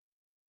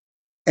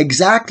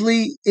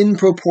 Exactly in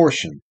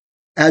proportion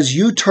as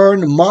you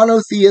turn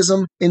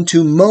monotheism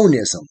into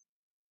monism,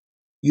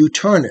 you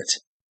turn it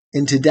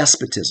into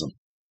despotism.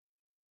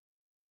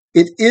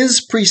 It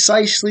is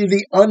precisely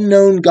the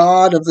unknown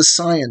God of the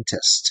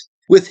scientist,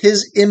 with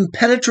his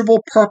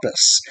impenetrable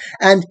purpose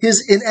and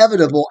his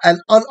inevitable and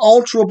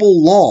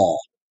unalterable law,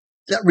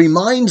 that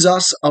reminds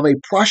us of a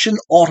Prussian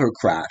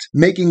autocrat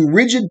making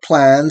rigid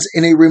plans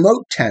in a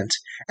remote tent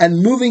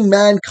and moving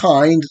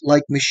mankind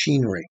like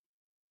machinery.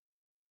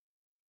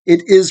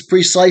 It is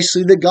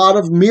precisely the God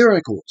of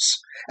miracles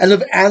and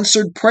of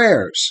answered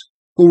prayers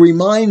who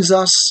reminds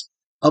us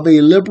of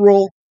a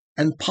liberal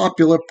and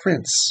popular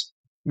prince,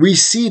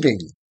 receiving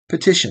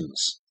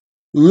petitions,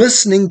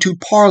 listening to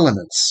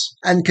parliaments,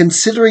 and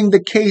considering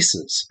the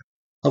cases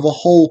of a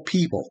whole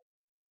people.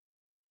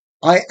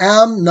 I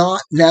am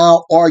not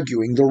now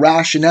arguing the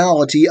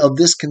rationality of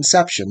this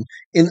conception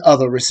in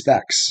other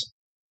respects.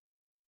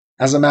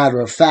 As a matter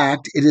of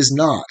fact, it is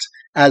not,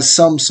 as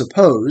some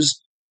suppose,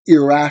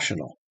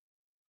 irrational.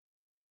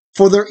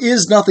 For there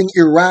is nothing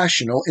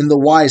irrational in the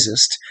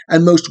wisest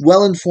and most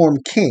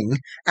well-informed king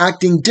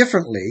acting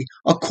differently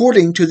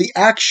according to the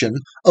action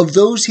of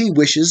those he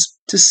wishes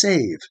to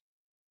save.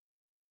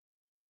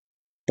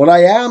 But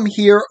I am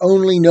here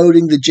only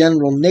noting the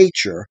general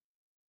nature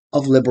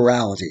of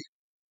liberality,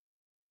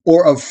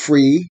 or of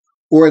free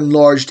or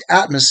enlarged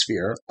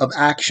atmosphere of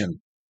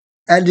action.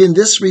 And in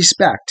this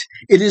respect,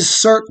 it is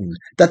certain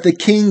that the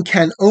king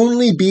can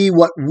only be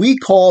what we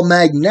call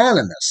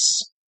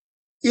magnanimous,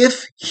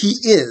 if he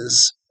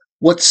is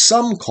what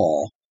some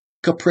call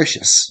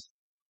capricious.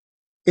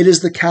 It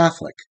is the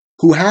Catholic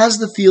who has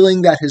the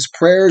feeling that his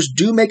prayers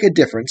do make a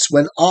difference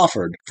when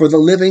offered for the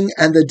living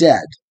and the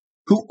dead,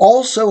 who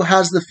also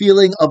has the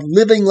feeling of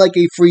living like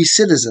a free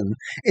citizen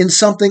in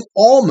something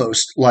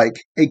almost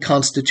like a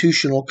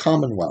constitutional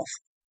commonwealth.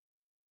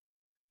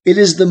 It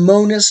is the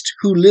monist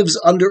who lives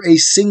under a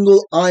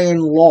single iron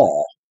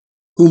law,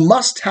 who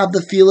must have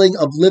the feeling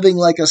of living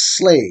like a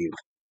slave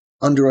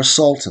under a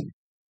sultan.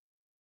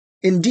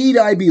 Indeed,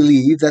 I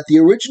believe that the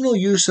original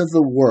use of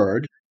the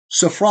word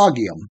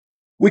suffragium,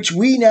 which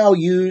we now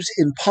use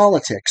in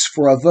politics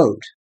for a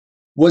vote,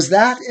 was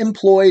that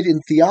employed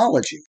in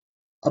theology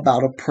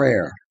about a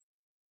prayer.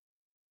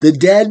 The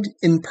dead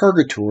in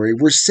purgatory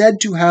were said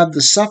to have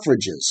the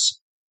suffrages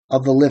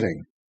of the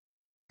living,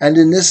 and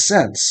in this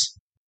sense,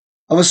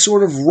 of a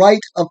sort of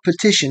right of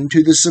petition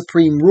to the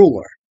supreme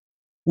ruler,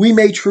 we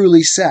may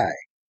truly say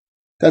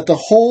that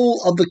the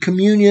whole of the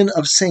communion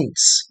of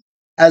saints,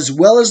 as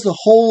well as the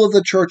whole of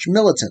the church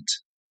militant,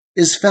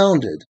 is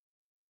founded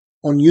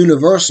on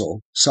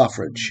universal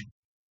suffrage.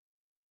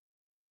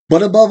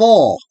 But above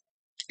all,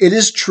 it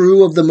is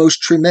true of the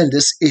most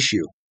tremendous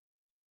issue,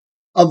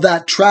 of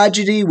that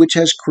tragedy which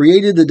has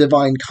created the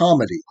divine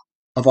comedy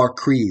of our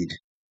creed.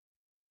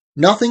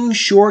 Nothing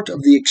short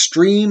of the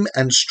extreme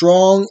and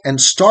strong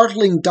and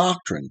startling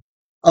doctrine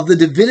of the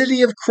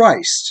divinity of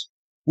Christ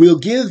will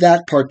give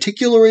that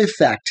particular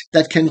effect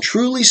that can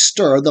truly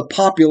stir the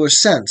popular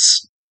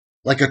sense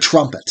like a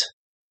trumpet.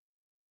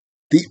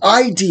 The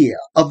idea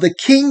of the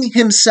king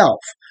himself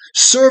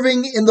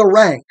serving in the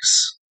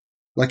ranks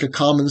like a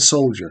common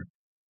soldier.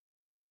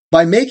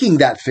 By making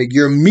that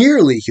figure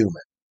merely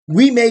human,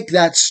 we make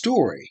that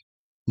story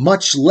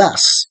much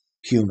less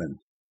human.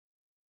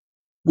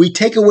 We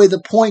take away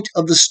the point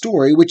of the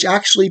story which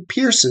actually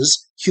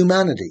pierces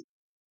humanity.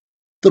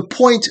 The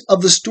point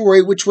of the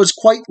story which was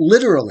quite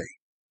literally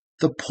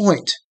the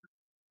point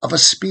of a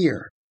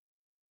spear.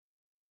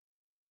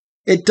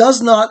 It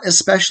does not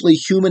especially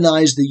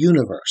humanize the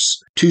universe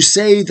to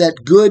say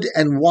that good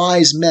and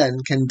wise men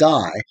can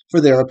die for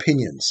their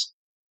opinions,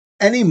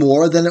 any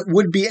more than it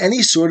would be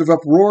any sort of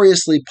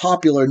uproariously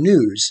popular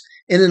news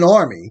in an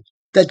army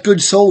that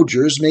good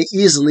soldiers may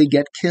easily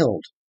get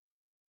killed.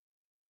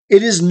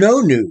 It is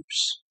no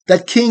news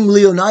that King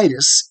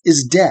Leonidas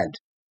is dead,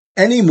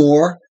 any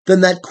more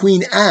than that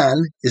Queen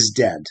Anne is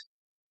dead.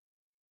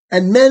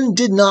 And men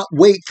did not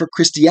wait for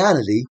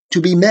Christianity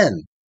to be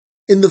men,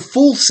 in the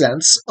full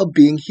sense of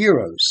being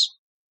heroes.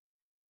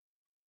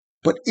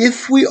 But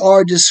if we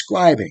are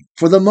describing,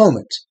 for the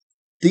moment,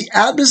 the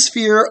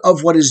atmosphere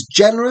of what is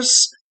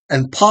generous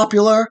and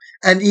popular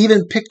and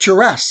even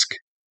picturesque,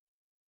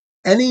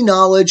 any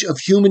knowledge of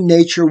human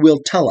nature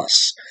will tell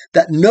us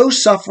that no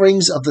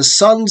sufferings of the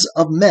sons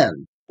of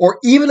men, or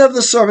even of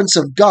the servants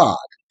of God,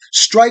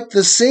 strike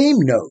the same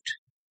note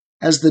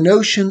as the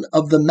notion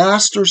of the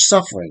master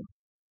suffering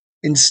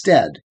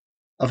instead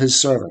of his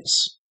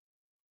servants.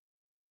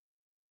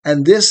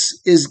 And this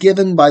is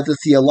given by the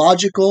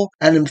theological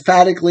and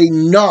emphatically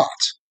not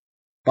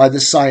by the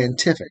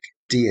scientific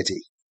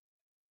deity.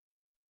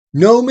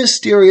 No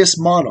mysterious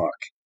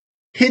monarch,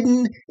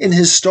 hidden in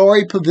his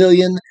starry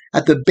pavilion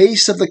at the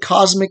base of the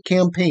cosmic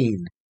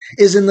campaign,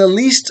 is in the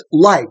least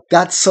like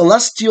that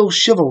celestial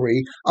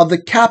chivalry of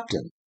the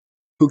captain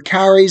who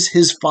carries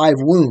his 5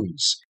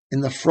 wounds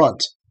in the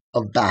front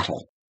of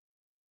battle.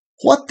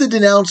 What the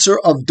denouncer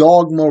of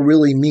dogma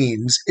really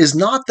means is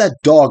not that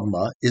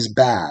dogma is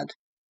bad,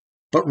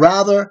 but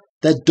rather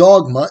that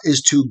dogma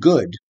is too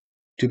good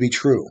to be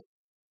true.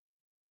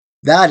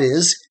 That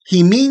is,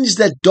 he means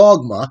that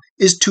dogma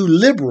is too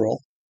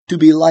liberal to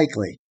be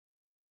likely.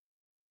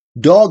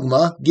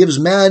 Dogma gives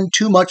man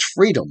too much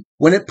freedom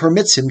when it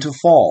permits him to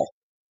fall.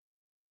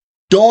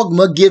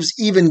 Dogma gives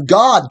even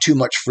God too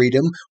much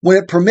freedom when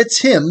it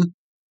permits him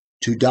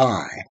to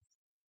die.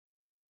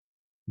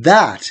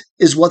 That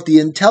is what the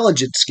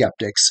intelligent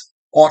skeptics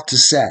ought to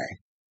say.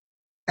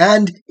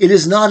 And it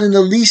is not in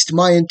the least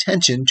my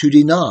intention to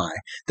deny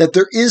that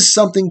there is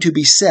something to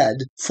be said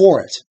for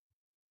it.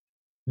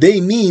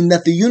 They mean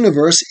that the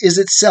universe is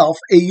itself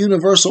a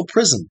universal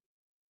prison,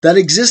 that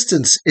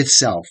existence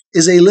itself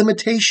is a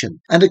limitation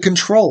and a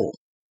control,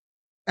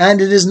 and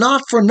it is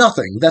not for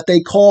nothing that they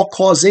call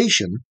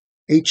causation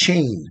a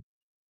chain.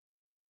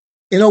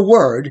 In a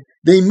word,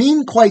 they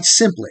mean quite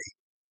simply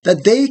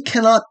that they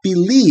cannot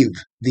believe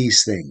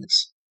these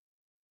things,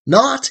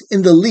 not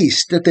in the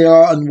least that they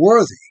are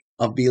unworthy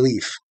of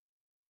belief.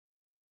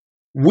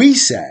 We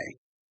say,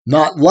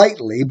 not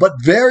lightly, but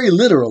very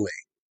literally,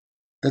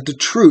 that the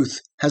truth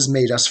has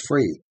made us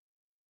free.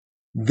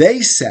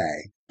 They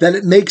say that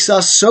it makes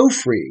us so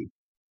free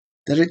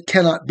that it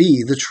cannot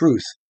be the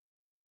truth.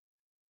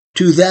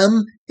 To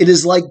them, it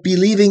is like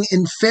believing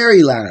in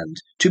fairyland,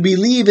 to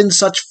believe in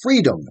such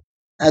freedom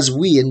as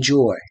we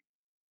enjoy.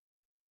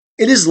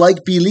 It is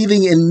like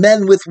believing in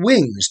men with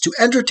wings, to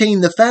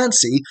entertain the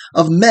fancy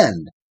of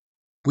men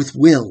with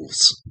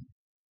wills.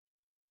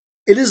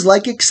 It is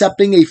like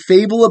accepting a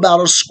fable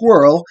about a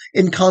squirrel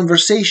in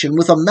conversation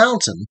with a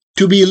mountain,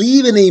 to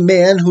believe in a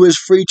man who is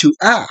free to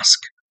ask,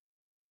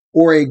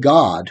 or a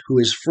God who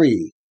is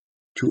free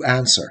to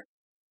answer.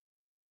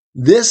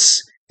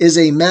 This is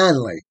a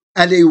manly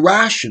and a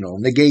rational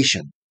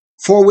negation,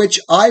 for which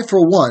I,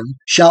 for one,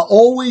 shall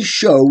always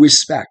show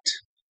respect.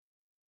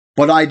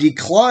 But I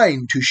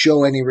decline to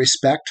show any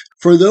respect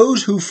for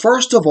those who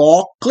first of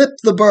all clip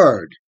the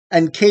bird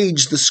and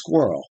cage the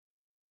squirrel,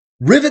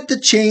 rivet the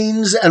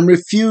chains and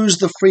refuse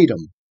the freedom,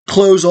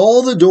 close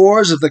all the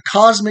doors of the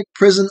cosmic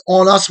prison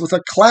on us with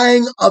a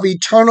clang of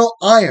eternal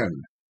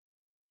iron,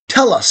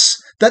 tell us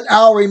that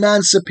our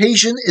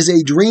emancipation is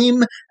a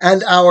dream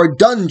and our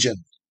dungeon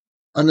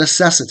a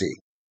necessity,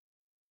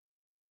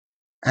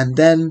 and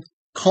then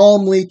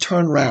calmly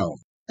turn round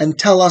and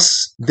tell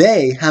us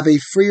they have a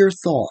freer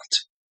thought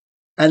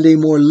and a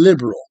more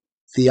liberal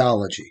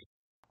theology.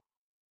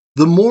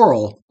 The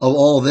moral of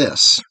all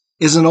this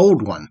is an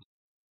old one,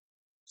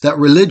 that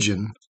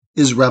religion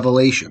is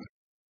revelation.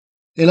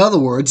 In other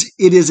words,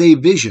 it is a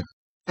vision,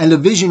 and a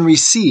vision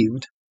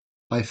received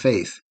by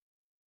faith.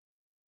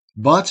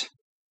 But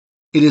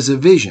it is a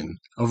vision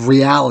of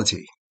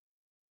reality.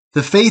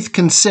 The faith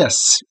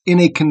consists in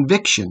a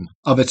conviction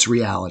of its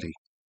reality.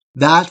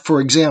 That,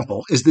 for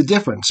example, is the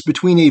difference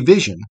between a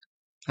vision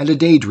and a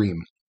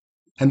daydream.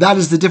 And that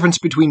is the difference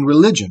between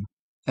religion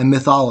and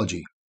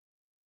mythology.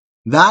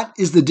 That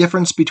is the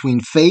difference between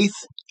faith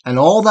and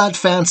all that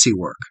fancy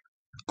work,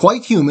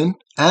 quite human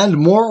and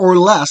more or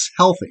less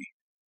healthy,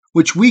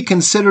 which we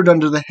considered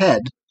under the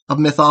head of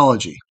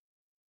mythology.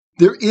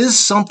 There is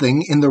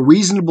something in the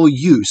reasonable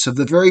use of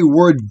the very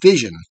word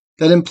vision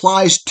that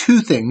implies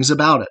 2 things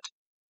about it.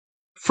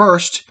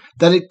 First,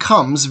 that it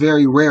comes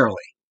very rarely,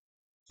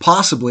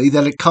 possibly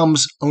that it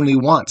comes only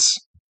once,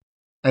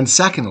 and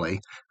secondly,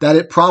 that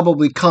it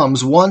probably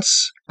comes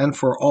once and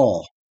for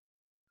all.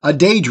 A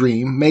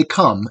daydream may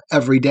come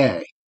every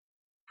day.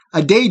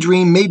 A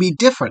daydream may be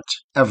different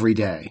every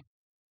day.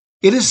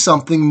 It is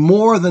something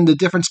more than the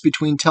difference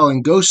between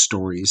telling ghost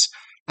stories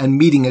and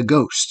meeting a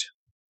ghost.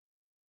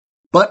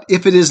 But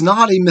if it is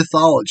not a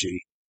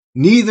mythology,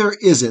 neither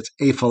is it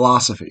a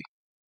philosophy.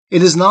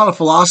 It is not a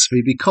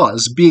philosophy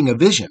because, being a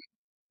vision,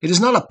 it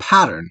is not a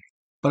pattern,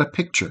 but a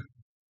picture.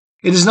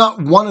 It is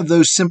not one of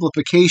those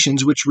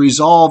simplifications which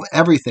resolve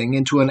everything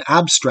into an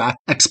abstract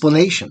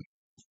explanation,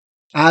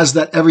 as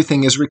that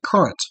everything is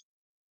recurrent,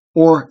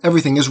 or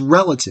everything is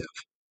relative,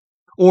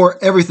 or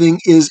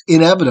everything is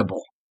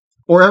inevitable,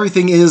 or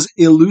everything is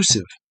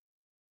elusive.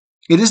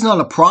 It is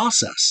not a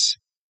process,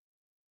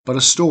 but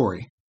a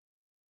story.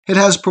 It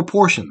has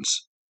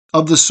proportions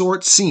of the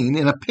sort seen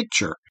in a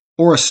picture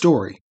or a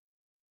story.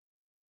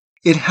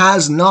 It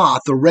has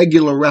not the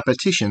regular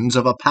repetitions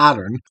of a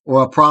pattern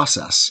or a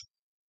process,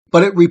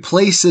 but it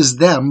replaces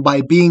them by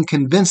being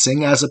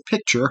convincing as a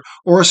picture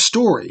or a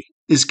story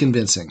is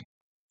convincing.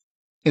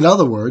 In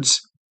other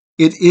words,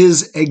 it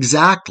is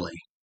exactly,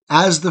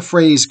 as the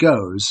phrase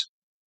goes,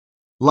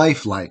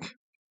 lifelike,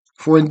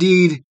 for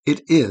indeed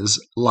it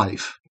is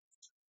life.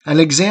 An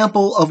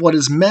example of what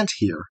is meant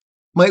here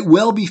might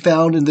well be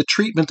found in the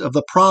treatment of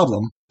the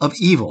problem of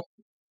evil.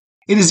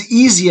 It is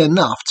easy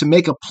enough to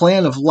make a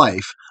plan of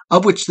life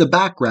of which the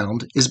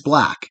background is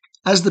black,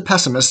 as the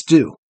pessimists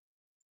do,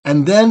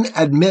 and then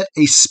admit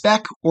a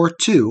speck or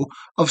two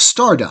of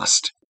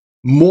stardust,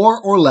 more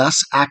or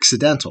less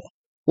accidental,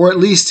 or at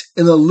least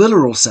in the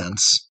literal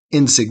sense,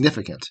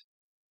 insignificant.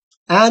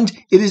 And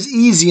it is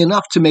easy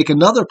enough to make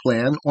another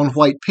plan on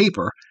white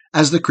paper,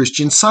 as the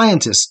Christian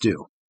scientists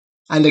do,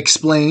 and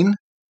explain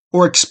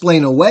or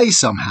explain away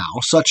somehow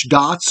such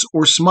dots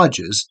or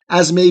smudges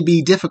as may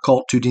be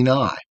difficult to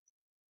deny.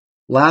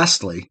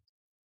 Lastly,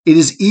 it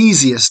is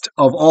easiest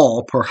of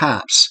all,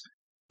 perhaps,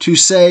 to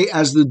say,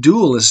 as the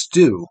dualists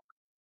do,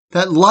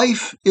 that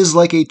life is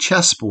like a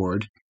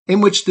chessboard in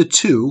which the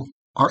two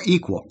are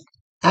equal,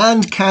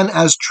 and can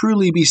as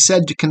truly be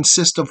said to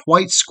consist of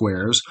white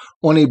squares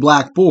on a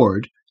black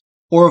board,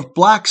 or of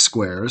black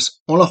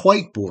squares on a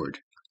white board.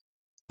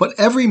 But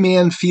every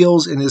man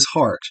feels in his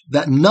heart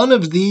that none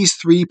of these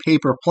three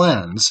paper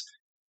plans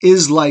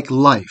is like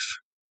life,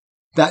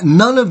 that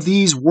none of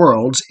these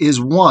worlds is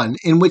one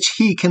in which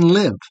he can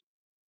live.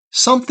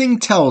 Something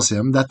tells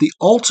him that the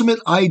ultimate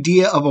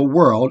idea of a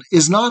world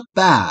is not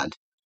bad,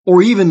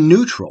 or even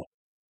neutral.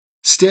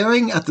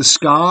 Staring at the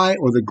sky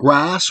or the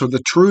grass or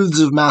the truths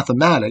of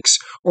mathematics,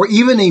 or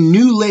even a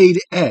new-laid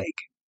egg,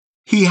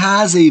 he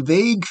has a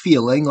vague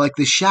feeling like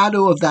the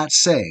shadow of that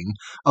saying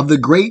of the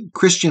great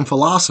Christian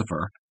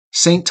philosopher,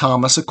 St.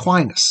 Thomas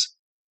Aquinas.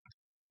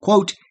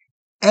 Quote,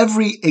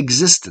 "Every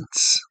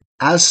existence,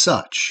 as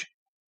such,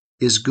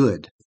 is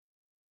good."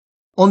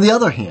 On the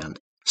other hand,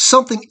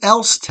 something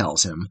else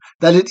tells him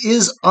that it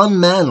is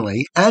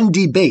unmanly and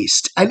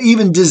debased and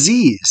even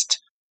diseased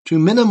to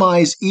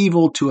minimize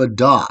evil to a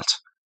dot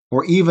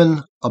or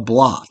even a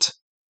blot.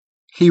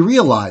 He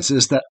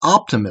realizes that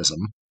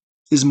optimism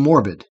is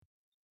morbid.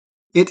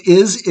 It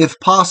is, if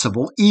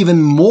possible,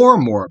 even more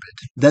morbid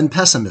than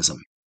pessimism.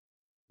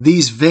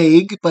 These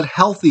vague but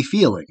healthy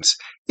feelings,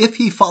 if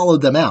he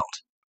followed them out,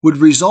 would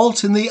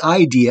result in the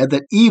idea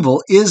that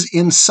evil is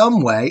in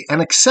some way an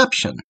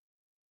exception,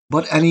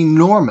 but an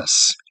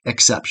enormous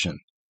exception,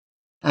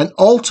 and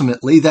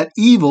ultimately that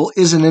evil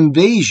is an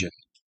invasion,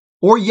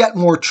 or yet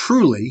more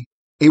truly,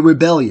 a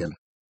rebellion.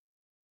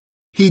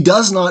 He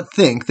does not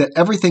think that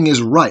everything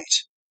is right,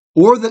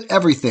 or that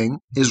everything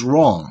is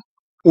wrong,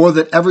 or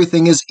that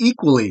everything is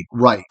equally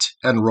right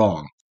and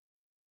wrong.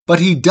 But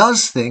he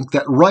does think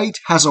that right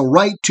has a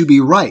right to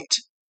be right,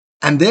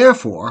 and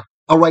therefore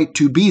a right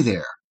to be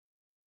there.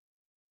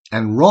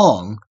 And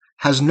wrong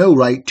has no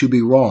right to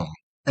be wrong,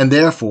 and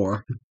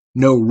therefore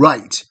no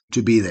right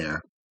to be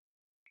there.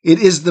 It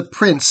is the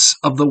prince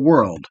of the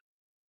world,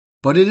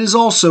 but it is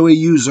also a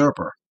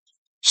usurper.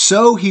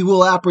 So he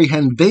will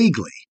apprehend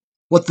vaguely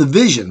what the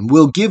vision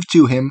will give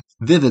to him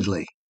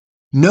vividly,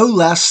 no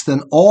less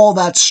than all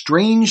that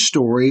strange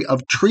story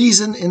of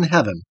treason in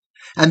heaven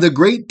and the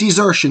great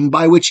desertion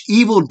by which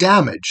evil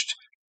damaged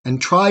and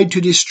tried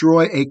to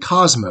destroy a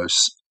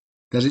cosmos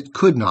that it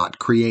could not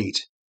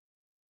create.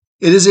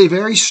 It is a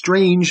very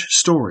strange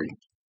story,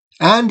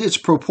 and its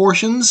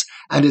proportions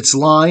and its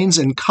lines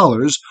and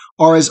colors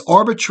are as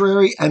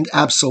arbitrary and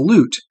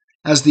absolute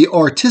as the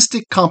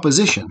artistic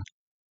composition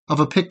of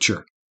a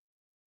picture.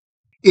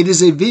 It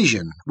is a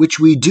vision which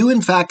we do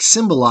in fact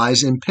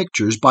symbolize in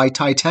pictures by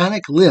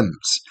titanic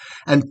limbs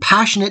and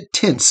passionate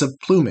tints of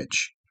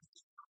plumage.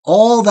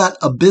 All that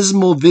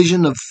abysmal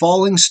vision of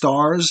falling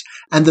stars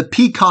and the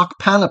peacock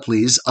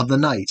panoplies of the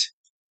night.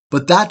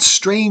 But that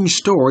strange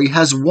story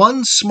has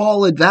one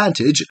small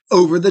advantage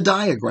over the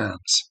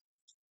diagrams.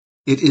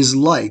 It is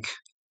like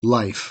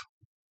life.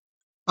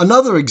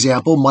 Another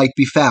example might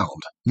be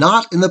found,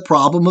 not in the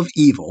problem of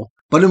evil,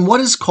 but in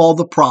what is called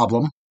the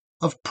problem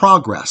of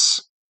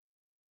progress.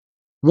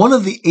 One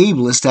of the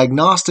ablest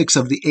agnostics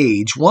of the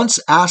age once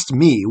asked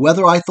me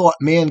whether I thought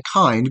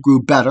mankind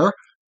grew better,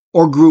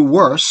 or grew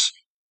worse,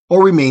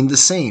 or remained the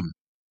same.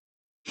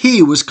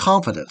 He was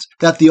confident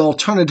that the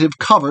alternative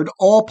covered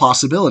all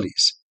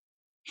possibilities.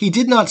 He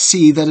did not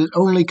see that it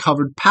only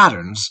covered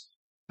patterns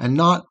and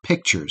not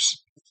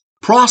pictures,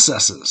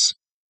 processes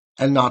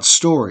and not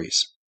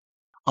stories.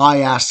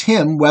 I asked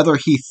him whether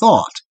he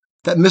thought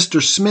that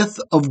Mr. Smith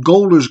of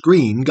Golders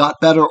Green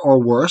got better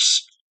or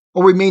worse,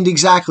 or remained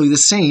exactly the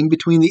same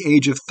between the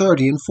age of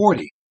 30 and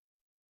 40.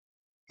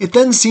 It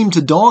then seemed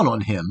to dawn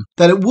on him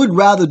that it would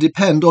rather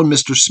depend on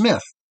Mr.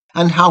 Smith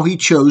and how he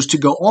chose to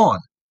go on.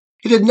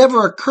 It had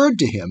never occurred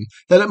to him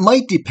that it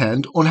might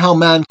depend on how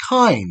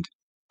mankind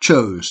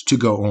chose to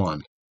go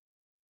on,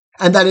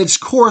 and that its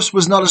course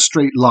was not a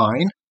straight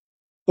line,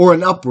 or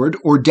an upward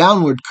or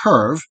downward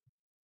curve,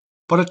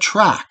 but a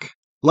track,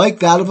 like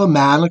that of a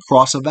man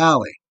across a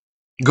valley,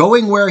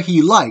 going where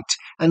he liked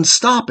and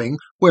stopping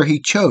where he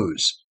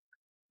chose,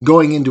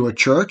 going into a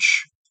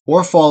church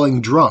or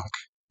falling drunk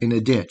in a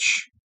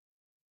ditch.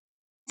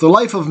 The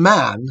life of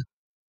man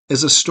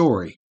is a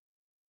story,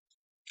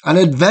 an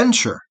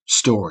adventure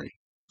story,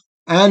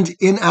 and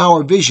in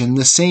our vision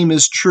the same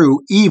is true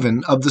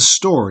even of the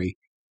story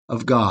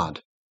of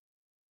God.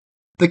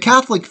 The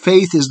Catholic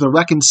faith is the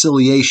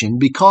reconciliation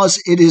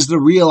because it is the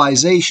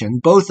realization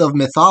both of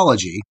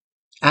mythology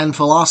and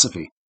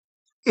philosophy.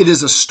 It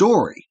is a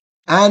story,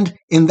 and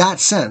in that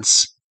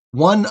sense,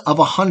 one of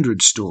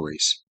 100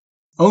 stories.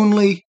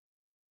 Only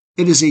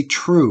it is a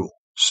true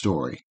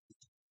story.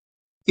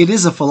 It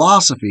is a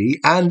philosophy,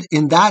 and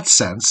in that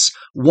sense,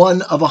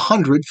 one of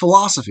 100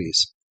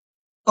 philosophies.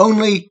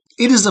 Only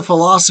it is a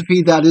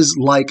philosophy that is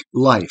like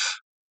life.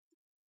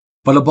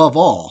 But above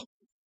all,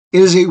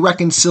 it is a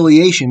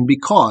reconciliation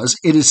because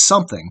it is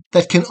something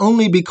that can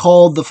only be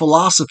called the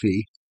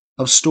philosophy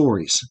of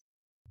stories.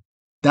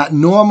 That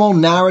normal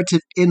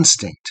narrative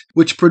instinct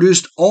which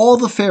produced all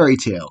the fairy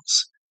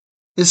tales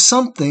is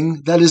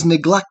something that is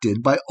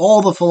neglected by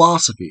all the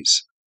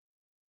philosophies,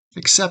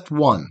 except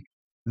one.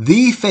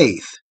 The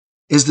faith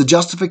is the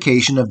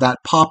justification of that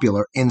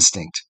popular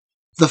instinct,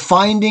 the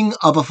finding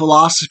of a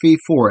philosophy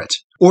for it,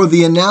 or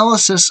the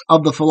analysis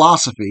of the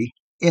philosophy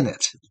in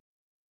it.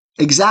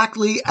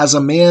 Exactly as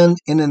a man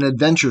in an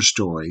adventure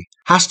story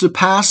has to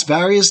pass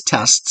various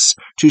tests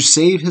to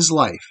save his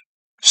life,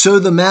 so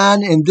the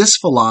man in this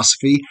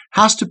philosophy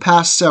has to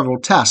pass several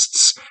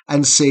tests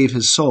and save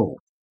his soul.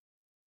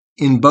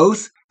 In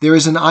both, there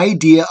is an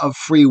idea of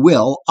free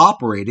will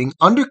operating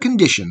under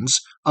conditions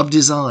of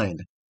design.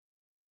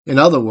 In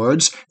other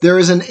words, there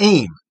is an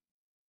aim,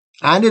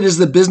 and it is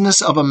the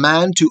business of a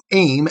man to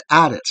aim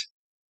at it.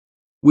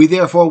 We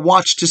therefore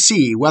watch to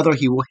see whether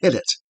he will hit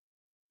it.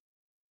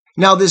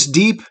 Now this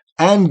deep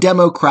and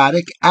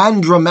democratic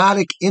and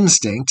dramatic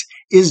instinct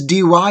is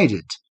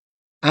derided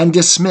and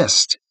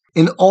dismissed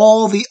in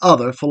all the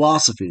other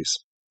philosophies,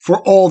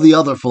 for all the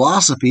other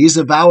philosophies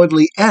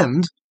avowedly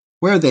end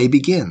where they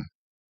begin.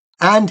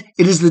 And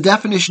it is the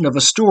definition of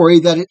a story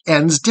that it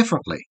ends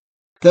differently,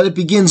 that it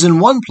begins in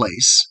one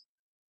place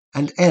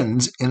and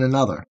ends in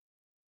another.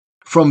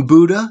 From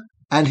Buddha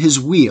and his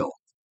wheel,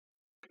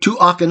 to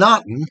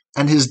Akhenaten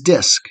and his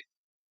disk,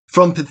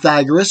 from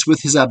Pythagoras with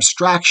his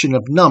abstraction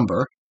of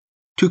number,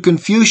 to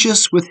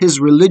Confucius with his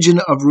religion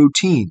of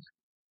routine.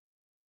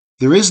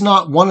 There is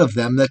not one of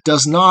them that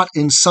does not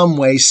in some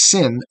way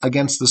sin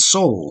against the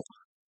soul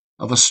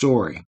of a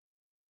story.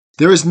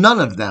 There is none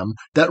of them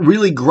that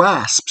really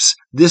grasps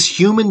this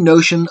human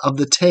notion of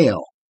the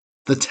tale,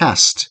 the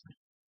test,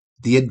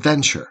 the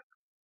adventure,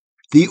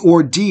 the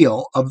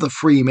ordeal of the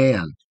free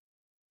man.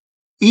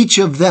 Each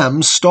of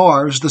them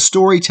starves the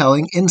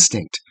storytelling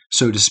instinct,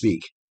 so to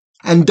speak,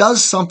 and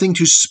does something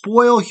to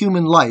spoil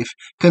human life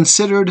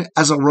considered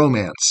as a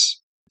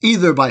romance,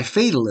 either by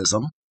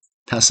fatalism,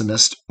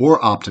 pessimist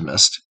or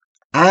optimist,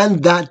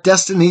 and that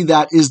destiny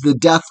that is the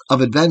death of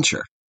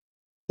adventure,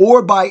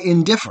 or by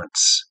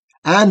indifference,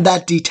 and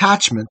that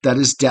detachment that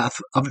is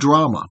death of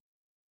drama,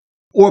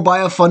 or by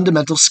a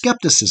fundamental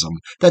skepticism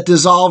that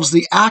dissolves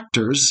the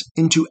actors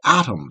into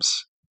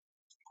atoms,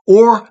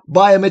 or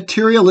by a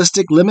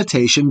materialistic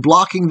limitation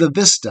blocking the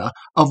vista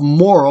of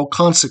moral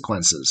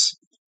consequences,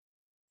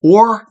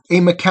 or a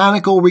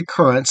mechanical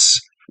recurrence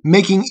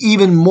making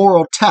even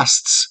moral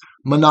tests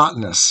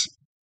monotonous,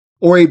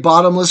 or a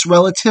bottomless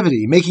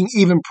relativity making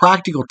even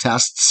practical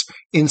tests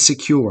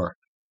insecure.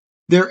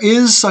 There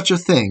is such a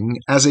thing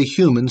as a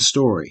human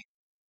story,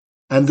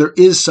 and there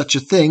is such a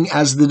thing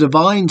as the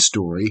divine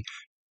story,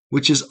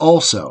 which is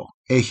also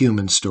a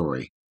human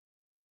story.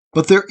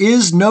 But there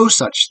is no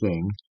such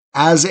thing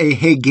as a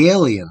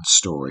Hegelian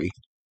story,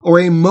 or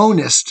a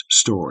monist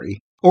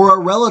story, or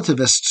a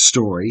relativist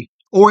story,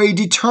 or a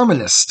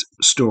determinist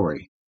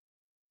story.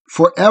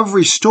 For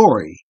every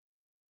story,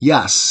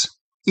 yes,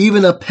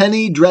 even a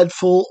penny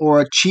dreadful or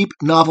a cheap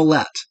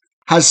novelette,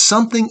 has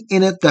something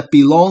in it that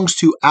belongs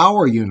to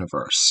our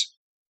universe,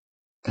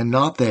 and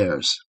not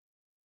theirs.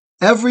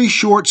 Every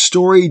short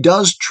story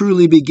does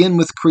truly begin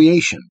with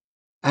creation,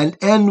 and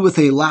end with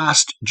a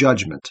last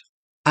judgment.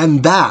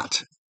 And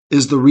that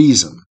is the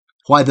reason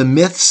why the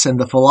myths and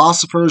the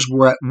philosophers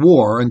were at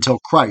war until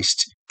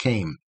Christ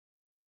came.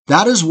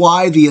 That is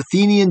why the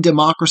Athenian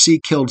democracy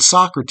killed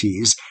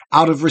Socrates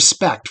out of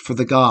respect for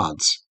the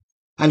gods,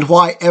 and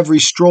why every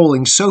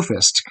strolling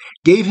sophist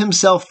gave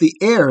himself the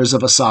airs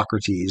of a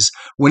Socrates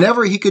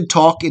whenever he could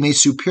talk in a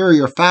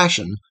superior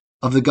fashion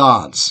of the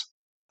gods,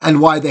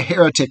 and why the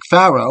heretic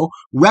Pharaoh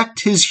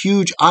wrecked his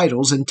huge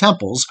idols and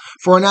temples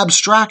for an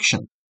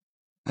abstraction,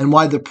 and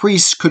why the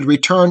priests could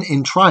return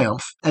in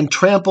triumph and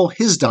trample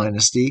his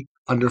dynasty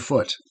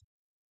underfoot,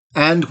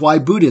 and why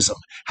Buddhism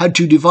had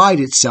to divide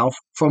itself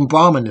from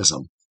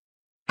Brahmanism,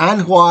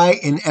 and why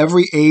in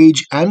every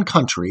age and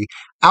country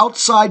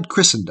outside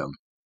Christendom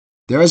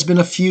there has been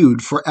a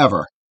feud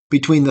forever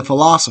between the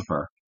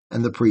philosopher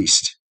and the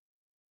priest.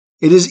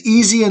 It is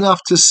easy enough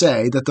to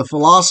say that the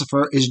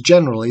philosopher is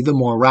generally the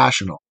more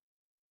rational.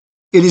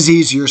 It is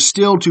easier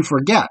still to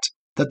forget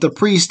that the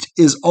priest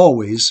is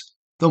always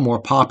the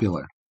more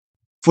popular.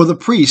 For the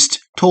priest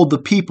told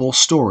the people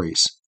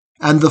stories,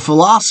 and the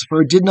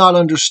philosopher did not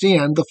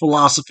understand the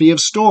philosophy of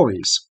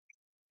stories.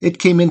 It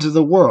came into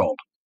the world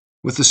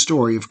with the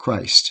story of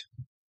Christ.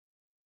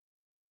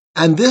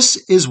 And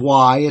this is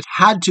why it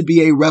had to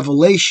be a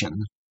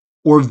revelation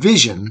or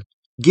vision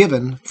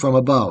given from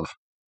above.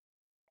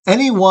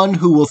 Anyone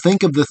who will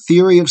think of the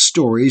theory of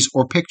stories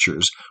or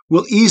pictures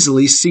will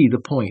easily see the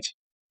point.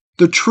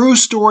 The true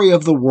story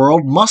of the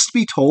world must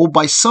be told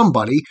by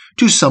somebody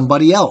to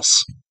somebody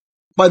else.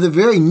 By the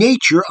very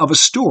nature of a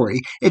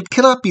story, it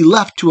cannot be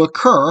left to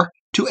occur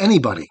to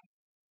anybody.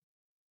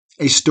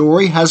 A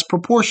story has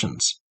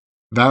proportions,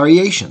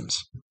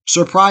 variations,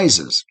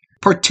 surprises,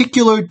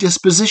 particular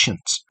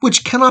dispositions,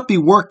 which cannot be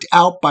worked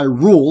out by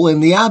rule in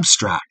the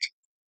abstract,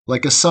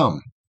 like a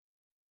sum.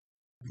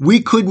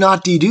 We could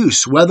not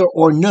deduce whether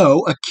or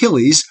no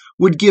Achilles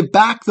would give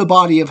back the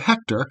body of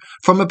Hector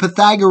from a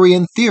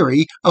Pythagorean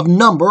theory of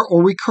number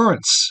or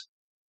recurrence,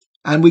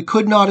 and we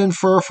could not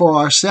infer for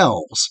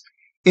ourselves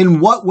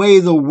in what way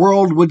the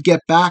world would get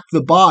back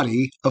the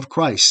body of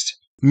Christ,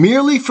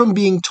 merely from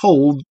being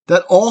told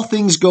that all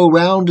things go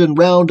round and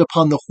round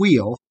upon the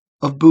wheel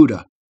of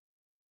Buddha.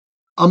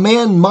 A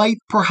man might,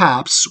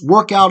 perhaps,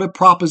 work out a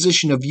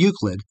proposition of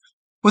Euclid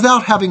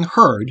without having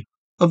heard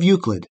of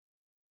Euclid,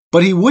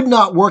 but he would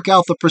not work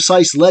out the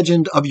precise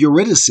legend of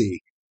Eurydice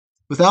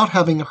without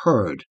having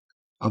heard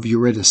of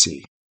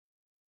Eurydice.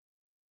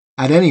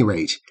 At any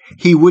rate,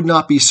 he would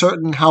not be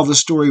certain how the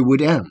story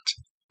would end,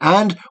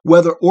 and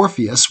whether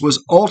Orpheus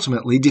was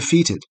ultimately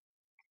defeated.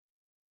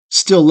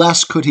 Still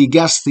less could he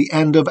guess the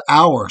end of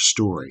our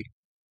story,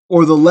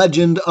 or the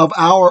legend of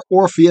our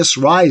Orpheus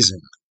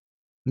rising,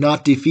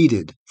 not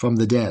defeated from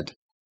the dead.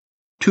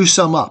 To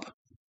sum up,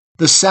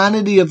 the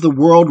sanity of the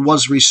world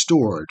was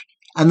restored,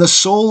 and the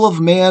soul of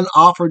man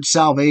offered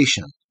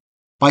salvation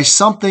by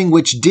something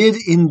which did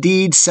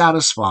indeed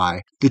satisfy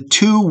the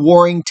two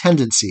warring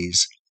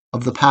tendencies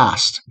of the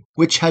past,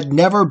 which had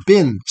never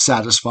been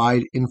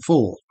satisfied in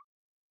full,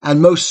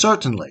 and most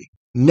certainly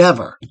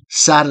never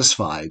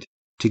satisfied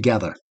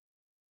together.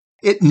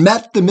 It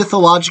met the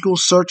mythological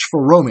search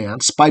for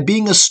romance by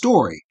being a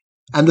story,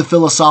 and the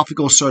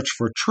philosophical search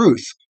for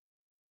truth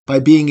by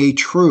being a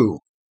true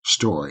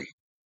story.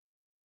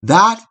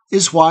 That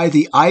is why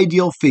the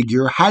ideal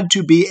figure had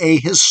to be a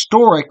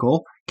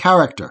historical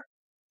character,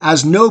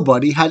 as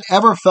nobody had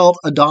ever felt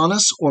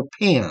Adonis or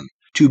Pan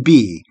to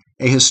be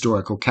a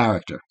historical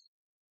character.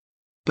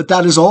 But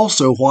that is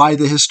also why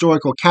the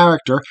historical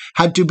character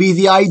had to be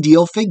the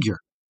ideal figure,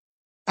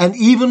 and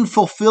even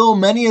fulfill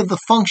many of the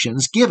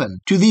functions given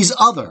to these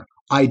other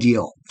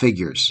ideal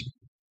figures.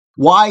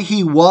 Why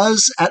he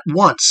was at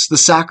once the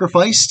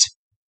sacrificed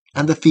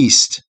and the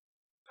feast.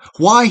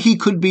 Why he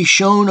could be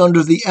shown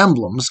under the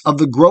emblems of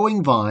the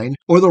growing vine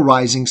or the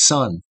rising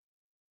sun.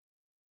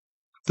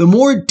 The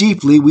more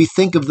deeply we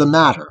think of the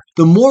matter,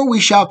 the more we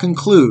shall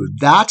conclude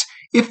that,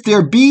 if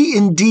there be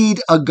indeed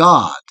a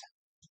God,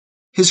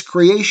 his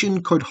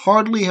creation could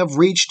hardly have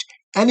reached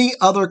any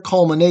other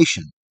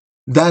culmination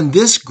than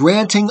this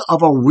granting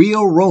of a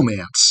real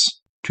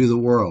romance to the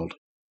world.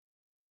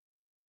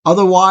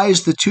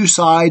 Otherwise, the two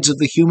sides of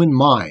the human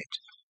mind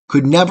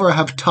could never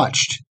have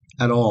touched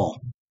at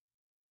all,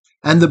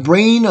 and the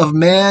brain of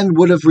man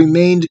would have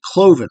remained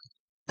cloven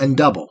and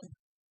double,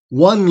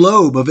 one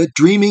lobe of it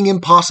dreaming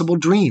impossible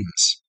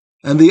dreams,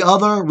 and the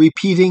other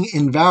repeating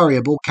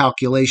invariable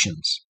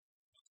calculations.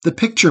 The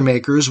picture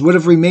makers would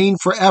have remained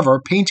forever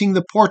painting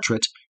the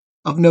portrait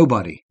of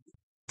nobody.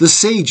 The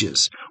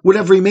sages would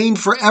have remained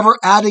forever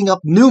adding up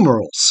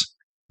numerals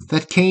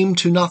that came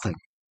to nothing.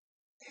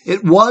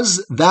 It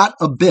was that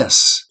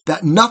abyss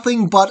that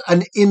nothing but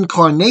an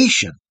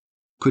incarnation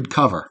could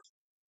cover,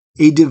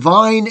 a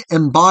divine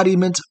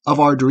embodiment of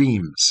our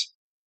dreams.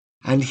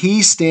 And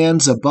he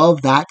stands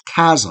above that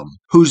chasm,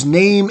 whose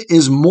name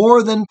is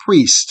more than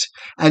priest,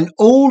 and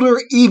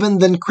older even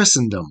than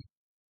Christendom.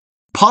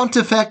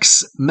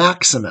 Pontifex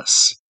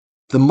Maximus,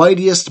 the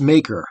mightiest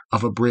maker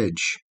of a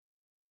bridge.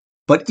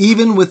 But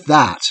even with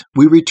that,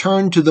 we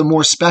return to the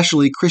more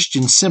specially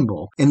Christian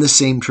symbol in the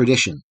same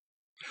tradition,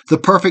 the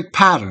perfect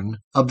pattern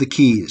of the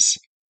keys.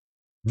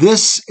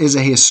 This is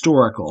a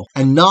historical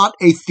and not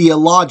a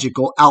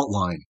theological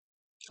outline,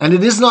 and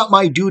it is not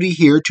my duty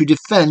here to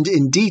defend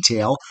in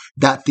detail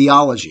that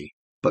theology,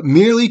 but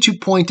merely to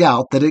point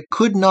out that it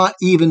could not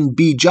even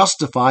be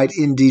justified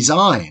in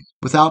design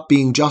without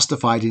being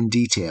justified in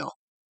detail,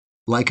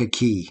 like a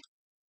key.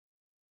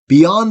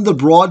 Beyond the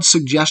broad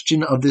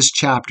suggestion of this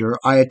chapter,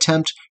 I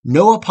attempt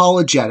no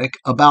apologetic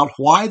about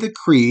why the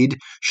creed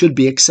should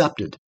be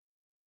accepted.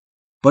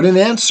 But in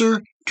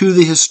answer to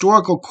the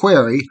historical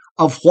query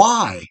of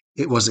why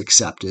it was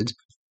accepted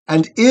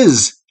and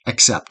is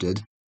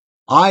accepted,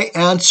 I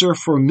answer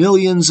for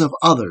millions of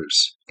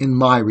others in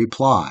my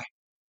reply.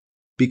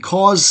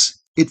 Because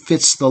it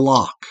fits the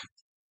lock.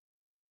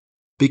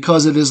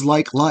 Because it is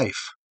like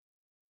life.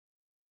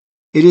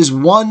 It is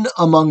one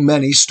among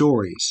many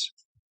stories.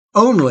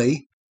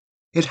 Only,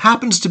 it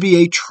happens to be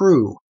a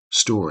true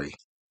story.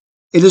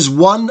 It is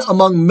one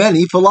among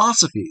many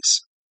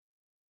philosophies.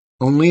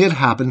 Only it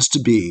happens to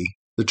be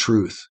the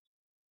truth.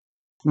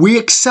 We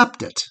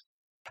accept it,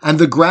 and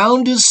the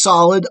ground is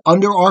solid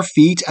under our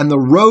feet, and the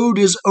road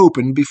is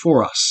open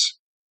before us.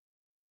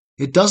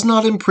 It does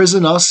not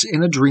imprison us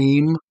in a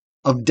dream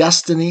of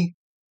destiny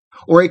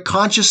or a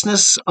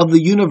consciousness of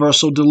the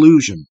universal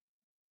delusion.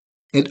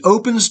 It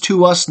opens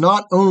to us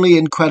not only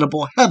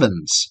incredible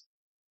heavens,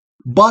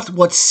 but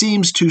what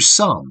seems to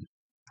some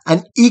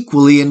an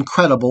equally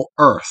incredible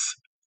earth,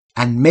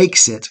 and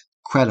makes it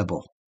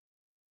credible.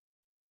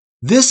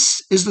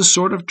 This is the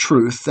sort of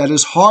truth that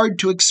is hard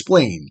to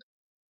explain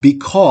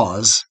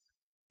because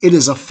it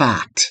is a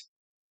fact.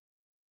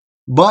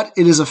 But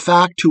it is a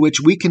fact to which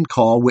we can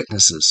call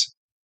witnesses.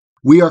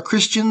 We are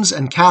Christians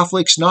and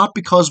Catholics not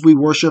because we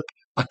worship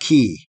a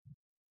key,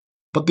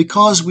 but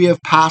because we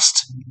have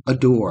passed a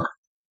door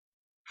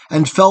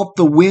and felt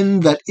the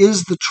wind that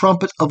is the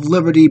trumpet of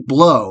liberty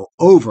blow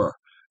over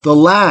the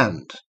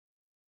land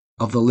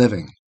of the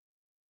living.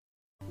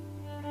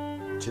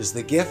 'Tis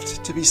the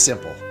gift to be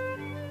simple.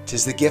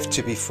 'Tis the gift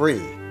to be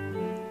free.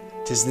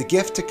 'Tis the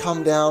gift to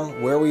come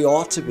down where we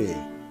ought to be.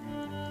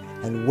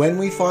 And when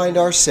we find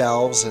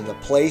ourselves in the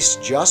place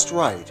just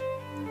right,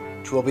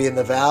 'twill be in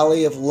the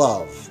valley of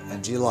love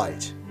and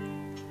delight.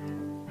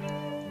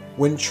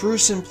 When true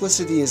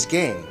simplicity is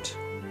gained,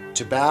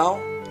 to bow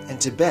and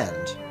to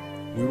bend,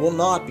 we will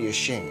not be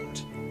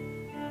ashamed.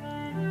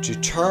 To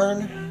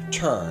turn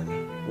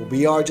will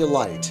be our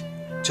delight,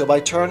 till by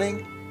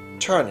turning,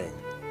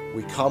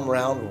 we come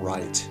round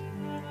right.